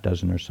another half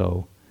dozen or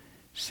so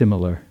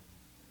similar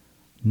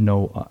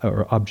no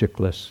or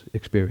objectless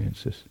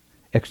experiences.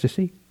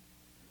 Ecstasy,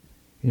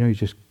 you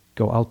just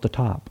go out the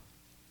top.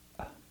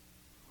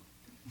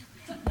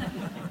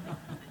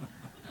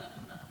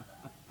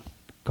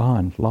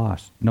 Gone,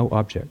 lost, no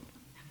object,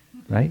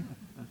 right?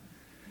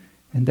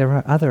 And there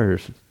are other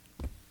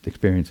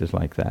experiences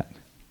like that.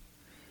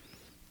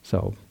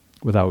 So,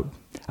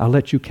 I'll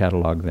let you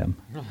catalog them.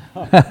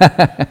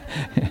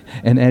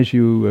 And as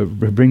you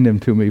bring them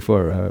to me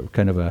for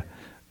kind of a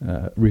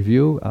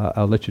review,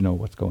 I'll let you know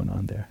what's going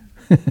on there.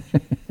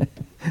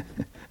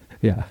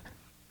 Yeah. I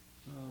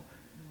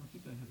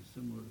think I had a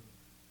similar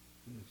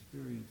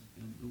experience,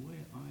 and the way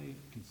I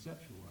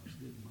conceptualized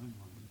it in my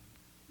mind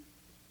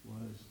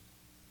was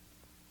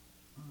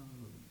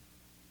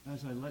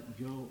as I let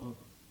go of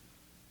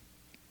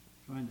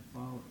trying to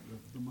follow,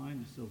 the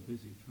mind is so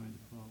busy trying to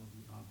follow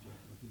the object.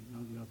 Okay,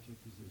 now the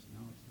object is this,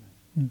 now it's that.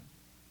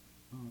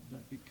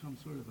 That becomes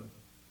sort of a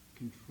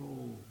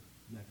control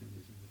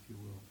mechanism, if you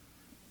will.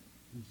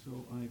 And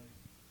so I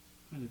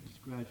kind of just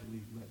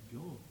gradually let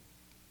go of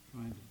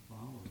trying to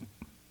follow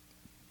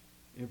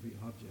every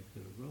object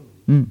that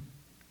arose,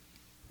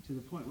 to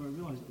the point where I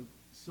realized that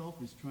self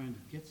is trying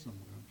to get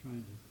somewhere. I'm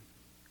trying to,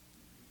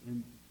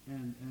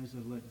 and as I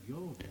let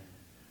go of that,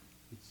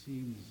 it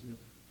seems as if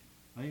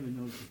I even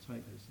noticed a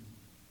tightness in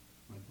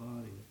my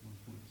body at one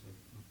point. It's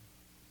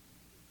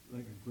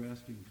like a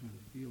grasping kind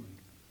of feeling,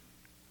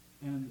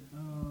 and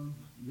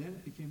then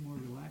it became more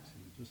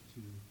relaxing just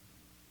to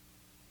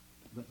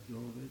let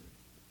go of it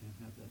and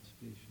have that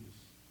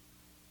spacious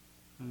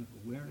kind of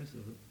awareness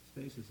of it,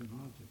 space as an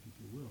object, if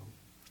you will.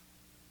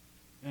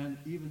 And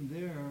even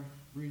there,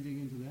 breathing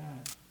into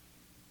that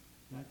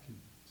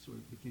sort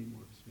of became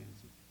more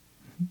expansive.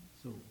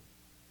 So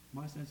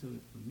my sense of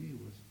it for me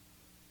was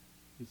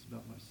it's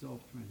about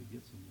myself trying to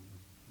get somewhere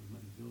and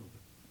letting go of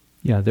it.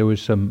 Yeah, there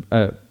was some,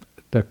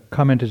 the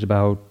comment is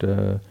about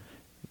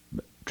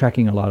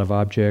tracking a lot of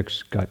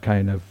objects, got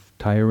kind of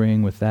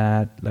tiring with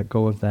that, let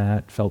go of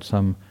that, felt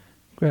some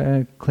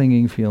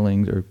clinging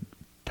feelings or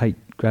tight,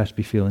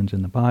 graspy feelings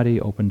in the body,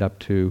 opened up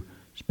to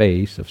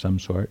space of some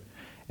sort,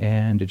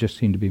 and it just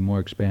seemed to be more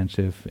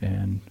expansive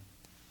and,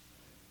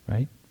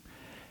 right?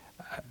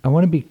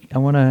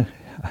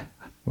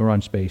 We're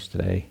on space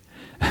today.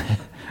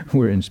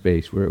 We're in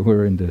space.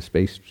 We're into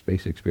space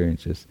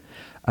experiences.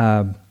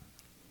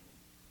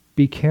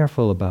 Be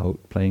careful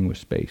about playing with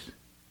space.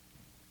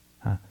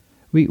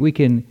 We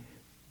can,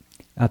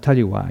 I'll tell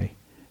you why.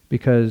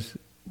 Because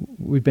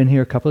we've been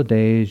here a couple of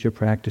days, you're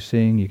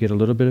practicing, you get a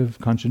little bit of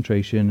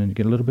concentration and you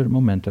get a little bit of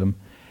momentum.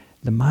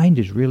 The mind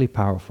is really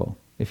powerful.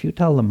 If you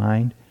tell the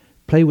mind,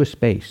 play with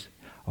space,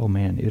 oh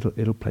man,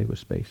 it'll play with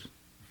space.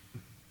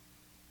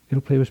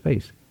 It'll play with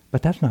space.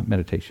 But that's not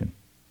meditation.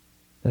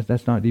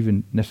 That's not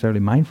even necessarily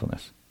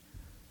mindfulness.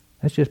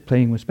 That's just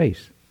playing with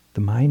space.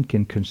 The mind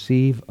can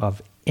conceive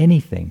of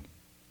anything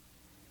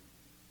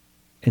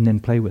and then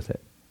play with it.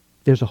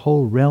 There's a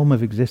whole realm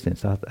of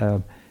existence.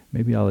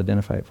 Maybe I'll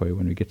identify it for you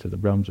when we get to the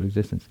realms of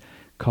existence,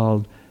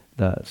 called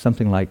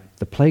something like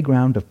the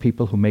playground of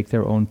people who make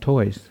their own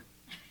toys.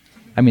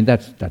 I mean,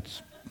 that's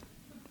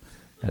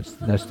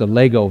the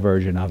Lego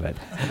version of it.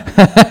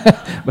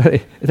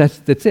 But that's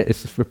it.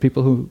 It's for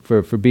people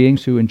for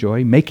beings who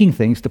enjoy making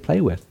things to play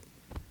with.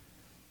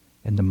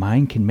 And the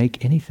mind can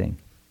make anything.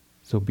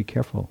 So be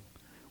careful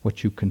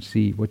what you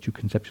conceive, what you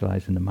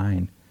conceptualize in the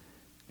mind.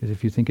 Because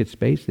if you think it's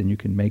space, then you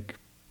can make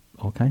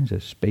all kinds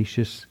of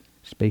spaciousness,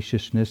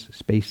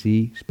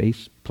 spacey,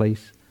 space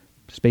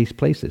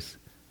places.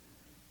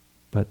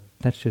 But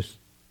that's just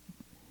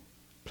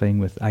playing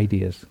with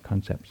ideas,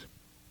 concepts.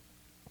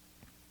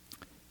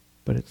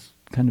 But it's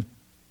kind of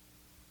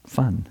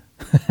fun.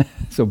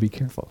 So be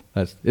careful.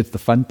 It's the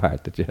fun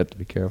part that you have to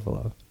be careful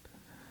of.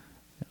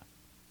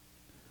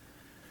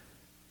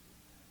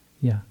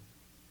 Yeah.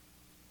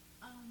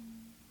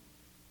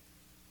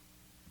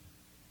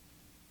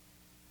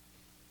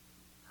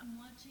 I'm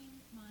watching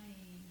my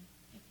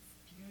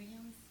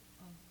experience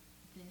of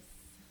this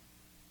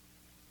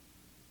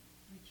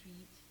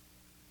retreat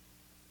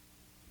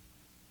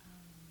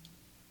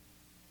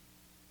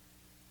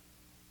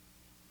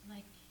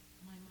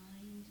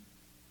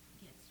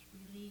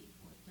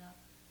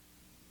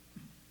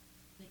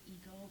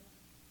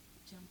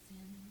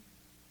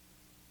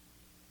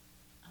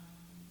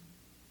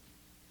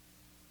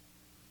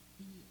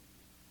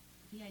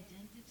the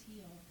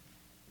identity of,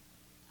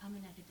 I'm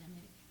an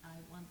academic, I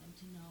want them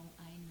to know,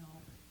 I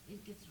know,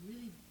 it gets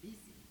really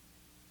busy.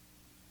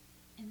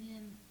 And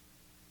then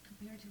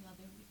compared to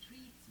other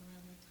retreats or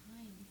other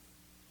times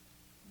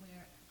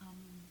where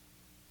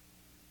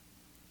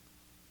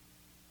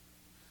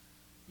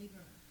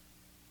bigger,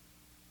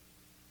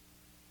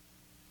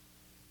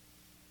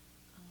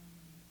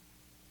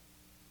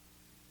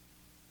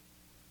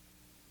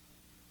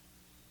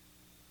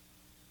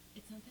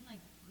 it's something like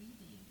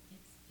breathing.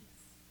 It's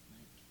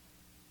like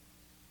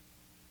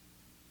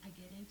I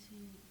get into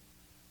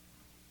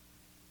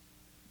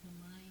the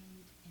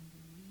mind and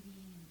the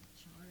reading and the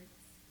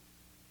charts,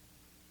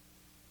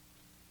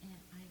 and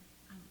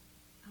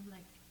I'm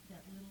like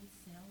that little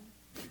cell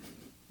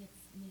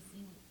that's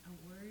missing a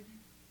word,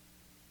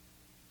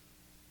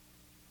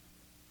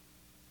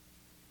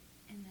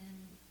 and then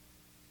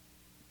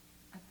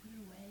I put it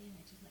away and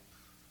I just like,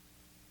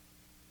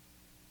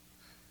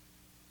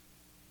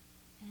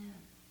 and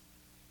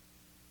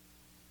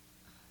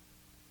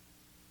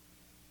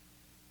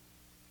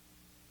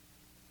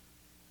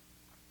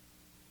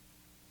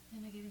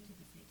then I get into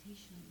the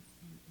citations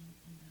and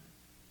the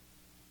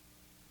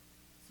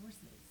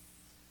sources.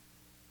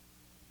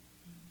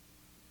 And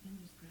then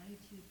there's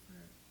gratitude for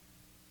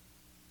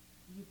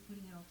you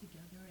putting it all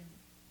together and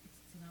it's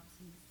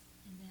synopses,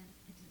 and then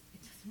it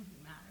doesn't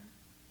really matter.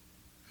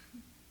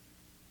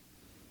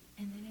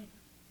 And then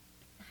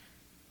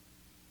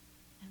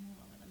I'm all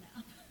over the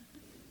map.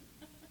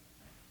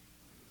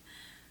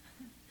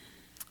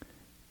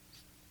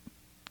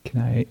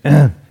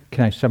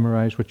 Can I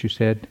summarize what you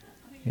said?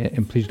 Yeah,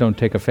 and please don't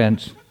take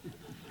offense.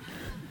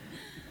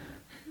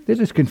 This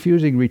is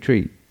confusing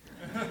retreat.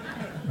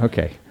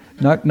 Okay,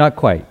 not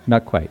quite.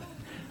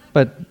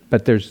 But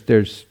there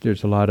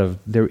is a lot of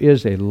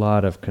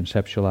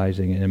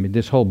conceptualizing, and I mean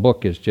this whole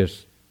booklet is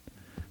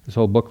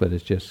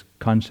just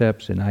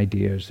concepts and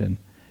ideas,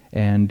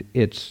 and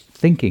it's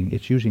thinking.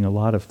 It's using a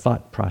lot of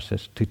thought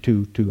process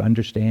to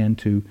understand,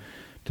 to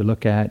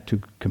look at,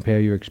 to compare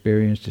your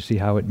experience, to see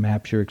how it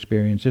maps your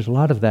experience. There's a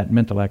lot of that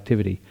mental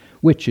activity,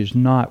 which is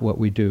not what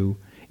we do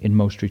in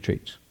most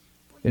retreats.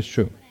 It's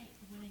true.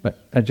 But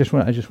I just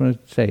want to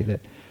say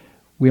that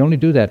we only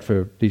do that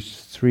for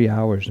these 3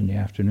 hours in the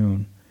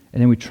afternoon,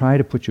 and then we try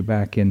to put you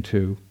back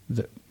into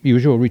the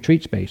usual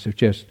retreat space of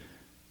just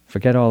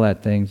forget all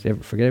that things,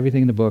 forget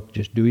everything in the book,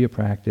 just do your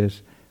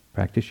practice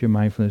your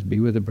mindfulness, be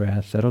with the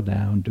breath, settle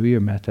down, do your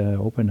metta,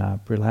 open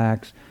up,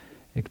 relax,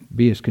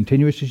 be as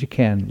continuous as you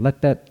can.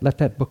 Let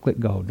that booklet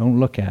go. Don't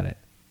look at it.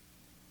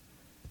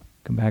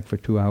 Come back for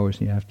 2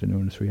 hours in the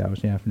afternoon, 3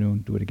 hours in the afternoon,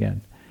 do it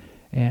again.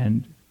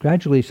 And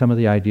gradually some of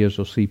the ideas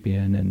will seep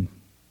in, and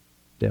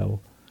they'll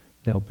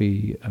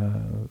be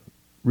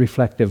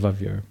reflective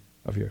of your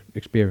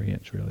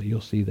experience, really.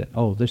 You'll see that,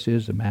 oh, this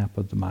is a map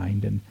of the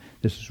mind, and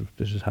this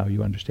is how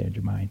you understand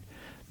your mind.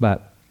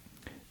 But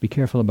be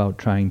careful about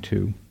trying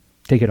to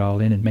take it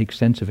all in and make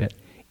sense of it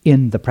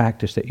in the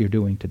practice that you're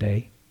doing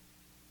today.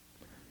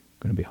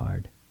 Going to be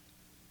hard.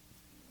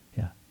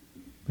 Yeah.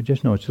 But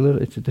just know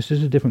this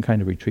is a different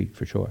kind of retreat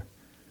for sure,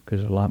 because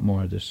there's a lot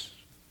more of this,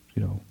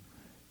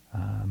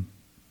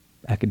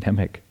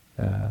 academic,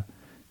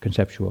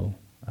 conceptual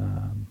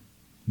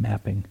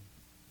mapping.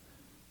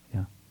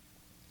 Yeah.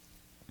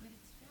 But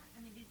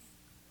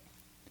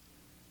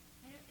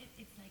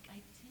it's like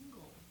I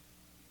tingle.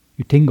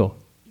 You tingle.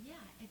 Yeah,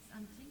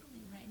 I'm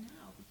tingling right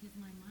now because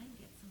my mind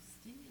gets so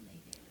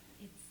stimulated.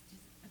 It's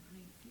just a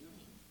great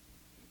feeling.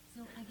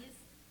 So I guess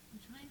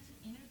I'm trying to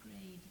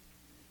integrate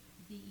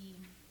the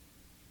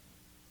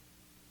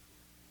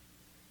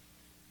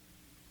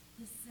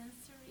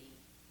sensory.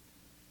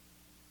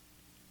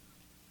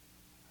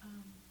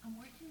 I'm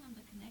working on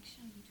the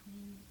connection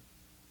between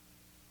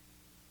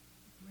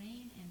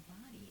brain and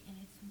body, and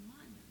it's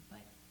one.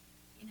 But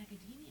in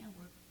academia,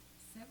 we're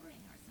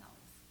severing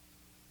ourselves.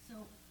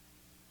 So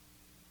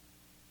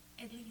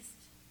at least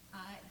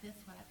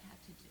that's what I've had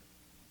to do.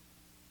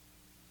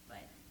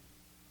 But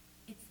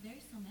it's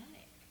very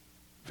somatic.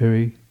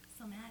 Very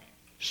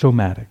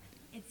somatic.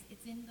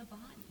 It's in the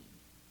body.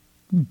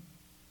 Hmm.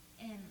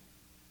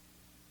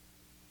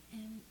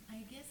 And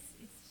I guess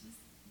it's just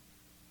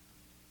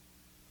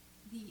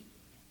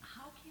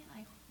how can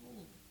I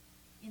hold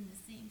in the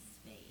same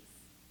space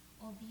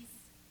all these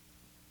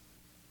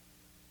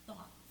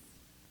thoughts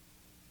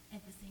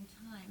at the same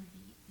time,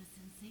 the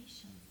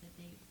sensations that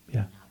they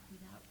bring up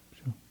without,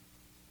 sure.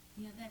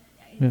 That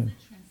it's a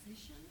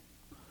transition.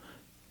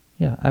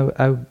 Yeah,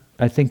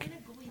 I think. I'm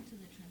going to go into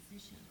the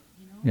transition,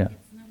 Yeah.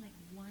 It's not like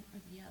one or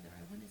the other.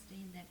 I want to stay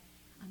in that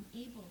I'm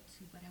able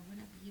to, but I want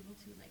to be able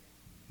to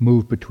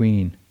move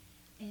between.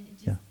 And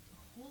just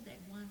hold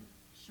that one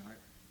sharp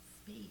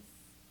space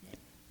that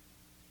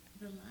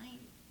the line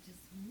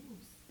just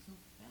moves so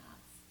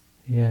fast.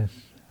 Yes,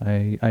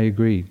 I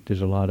agree.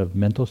 There's a lot of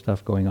mental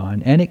stuff going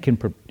on, and it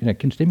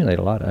can stimulate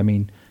a lot. I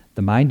mean,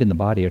 the mind and the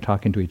body are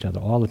talking to each other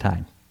all the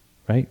time,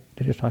 right?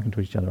 They're just talking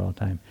to each other all the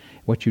time.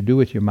 What you do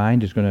with your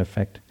mind is going to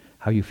affect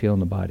how you feel in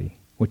the body.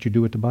 What you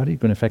do with the body is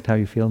going to affect how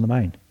you feel in the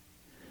mind.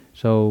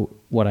 So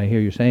what I hear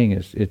you saying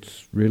is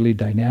it's really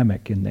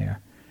dynamic in there.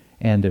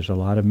 And there's a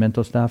lot of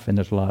mental stuff, and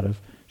there's a lot of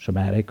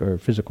somatic or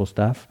physical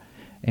stuff.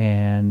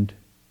 And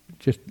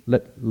just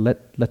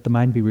let the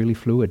mind be really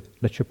fluid.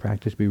 Let your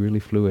practice be really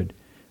fluid.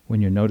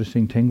 When you're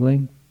noticing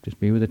tingling, just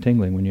be with the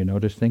tingling. When you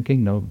notice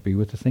thinking, be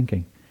with the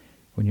thinking.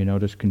 When you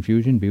notice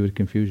confusion, be with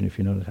confusion. If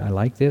you notice, I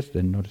like this,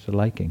 then notice the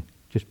liking.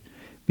 Just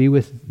be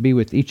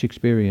with each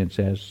experience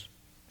as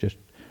just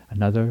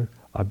another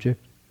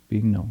object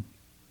being known.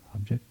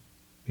 Object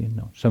being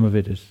known. Some of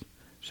it is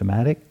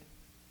somatic,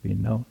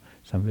 being known.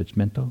 Some of it's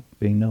mental,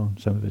 being known.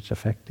 Some of it's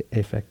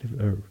affective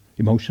or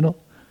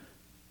emotional,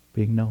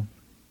 being known.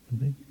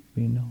 Something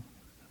being known.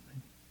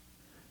 Something.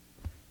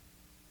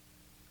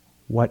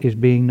 What is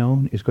being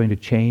known is going to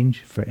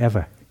change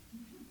forever.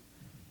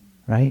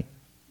 Right?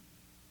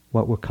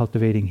 What we're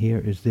cultivating here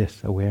is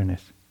this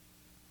awareness.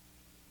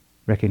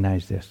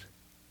 Recognize this.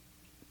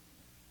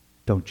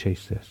 Don't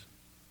chase this.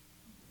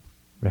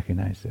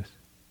 Recognize this.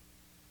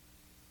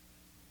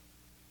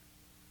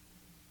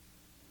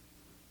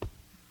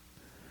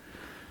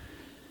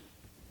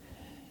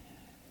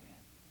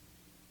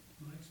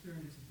 My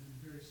experience has been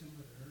very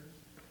similar to hers.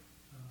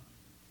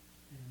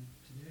 And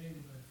today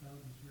what I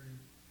found was very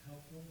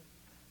helpful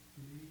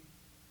for me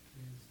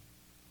is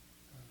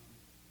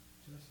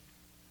just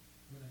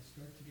when I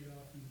start to get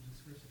off into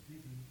discursive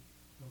thinking,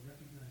 or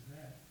recognize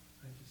that,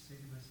 I just say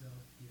to myself,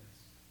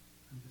 yes.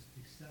 I'm just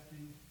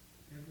accepting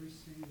every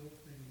single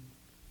thing,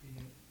 be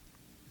it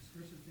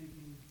discursive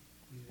thinking,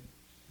 be it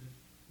the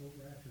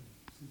overactive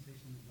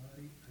sensation in the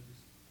body, I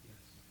just,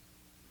 yes,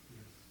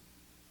 yes,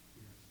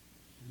 yes.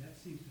 And that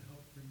seems to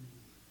help bring me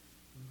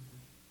a little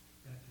bit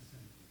back to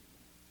center.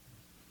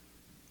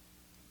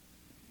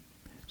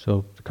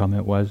 So the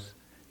comment was,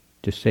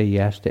 just say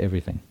yes to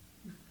everything.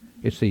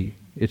 It's the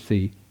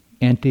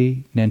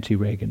anti-Nancy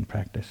Reagan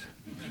practice.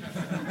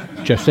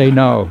 Just say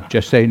no,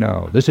 just say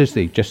no. This is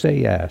the, just say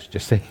yes,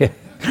 just say yes.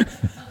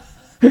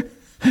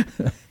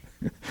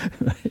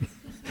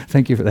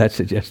 Thank you for that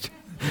suggestion.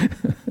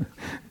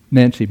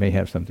 Nancy may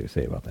have something to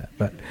say about that,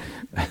 but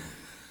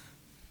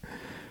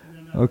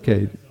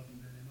okay.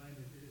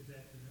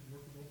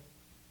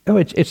 Oh,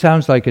 it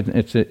sounds like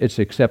it's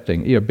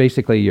accepting.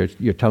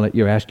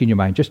 You're asking your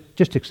mind,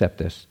 just accept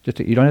this.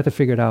 You don't have to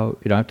figure it out.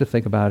 You don't have to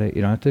think about it.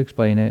 You don't have to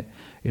explain it.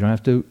 You don't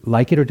have to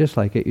like it or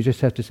dislike it. You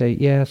just have to say,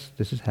 yes,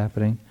 this is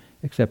happening.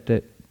 Accept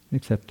it,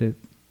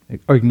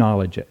 or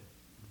acknowledge it.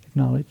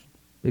 Acknowledge.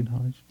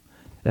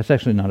 That's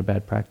actually not a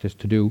bad practice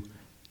to do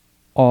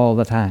all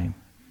the time.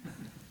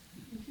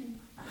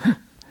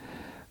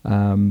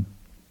 Time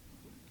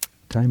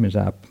is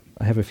up.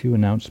 I have a few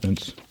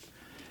announcements.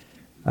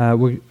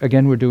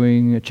 We're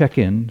doing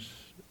check-ins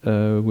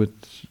with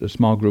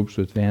small groups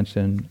with Vance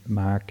and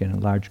Mark, and a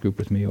large group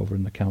with me over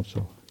in the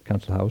council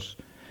house.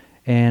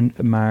 And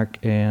Mark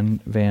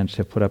and Vance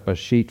have put up a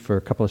sheet for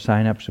a couple of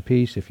sign-ups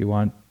apiece. If you're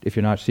not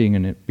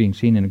being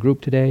seen in a group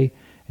today,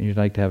 and you'd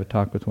like to have a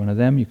talk with one of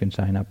them, you can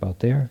sign up out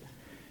there.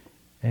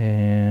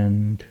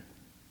 And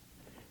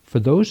for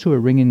those who are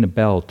ringing the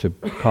bell to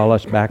call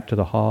us back to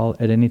the hall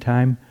at any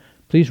time,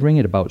 please ring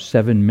it about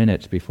 7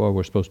 minutes before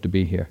we're supposed to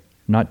be here,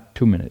 not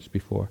 2 minutes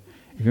before.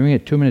 If you ring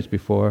it 2 minutes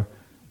before,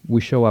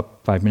 we show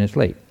up 5 minutes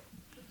late.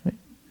 Right?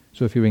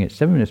 So if you ring it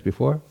 7 minutes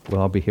before,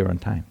 we'll all be here on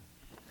time.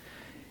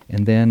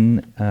 And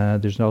then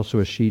there's also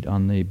a sheet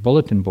on the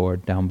bulletin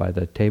board down by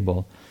the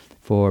table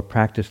for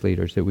practice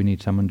leaders that we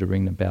need someone to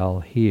ring the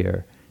bell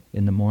here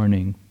in the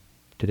morning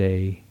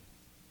today,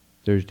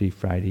 Thursday,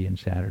 Friday, and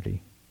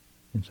Saturday.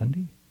 And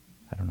Sunday?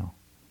 I don't know.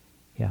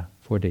 Yeah,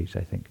 4 days,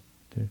 I think.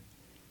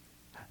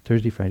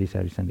 Thursday, Friday,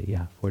 Saturday, Sunday.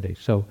 Yeah, 4 days.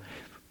 So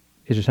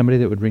is there somebody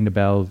that would ring the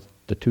bell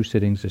the 2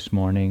 sittings this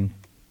morning?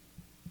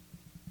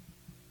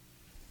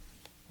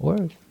 Or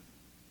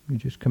you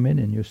just come in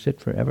and you sit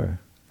forever.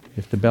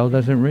 If the bell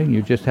doesn't ring,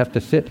 you just have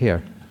to sit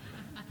here.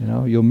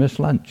 You'll miss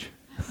lunch.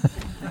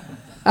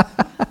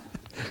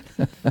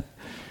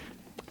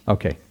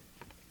 Okay.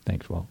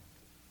 Thanks, Walt.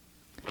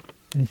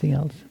 Anything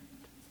else?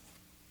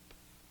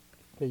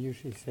 They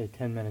usually say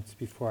 10 minutes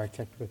before. I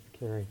checked with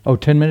Carrie. Oh,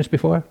 10 minutes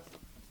before?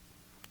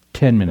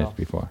 10 minutes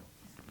before.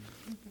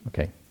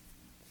 Okay.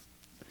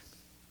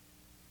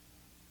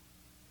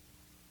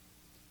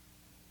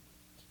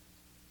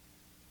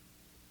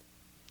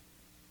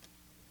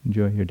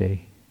 Enjoy your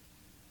day.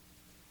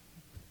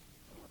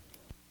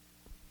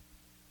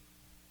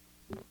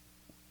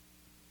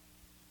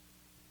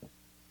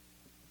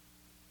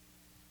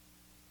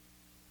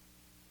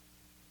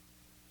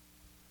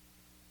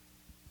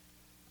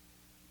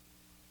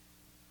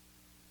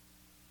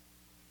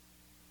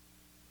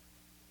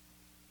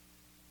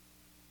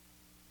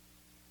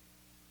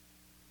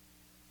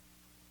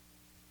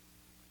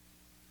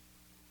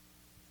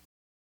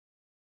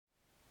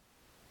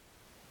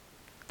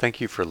 Thank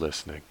you for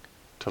listening.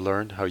 To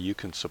learn how you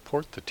can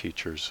support the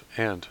teachers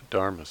and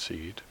Dharma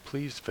Seed,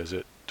 please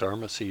visit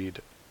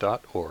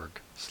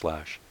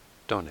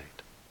dharmaseed.org/donate.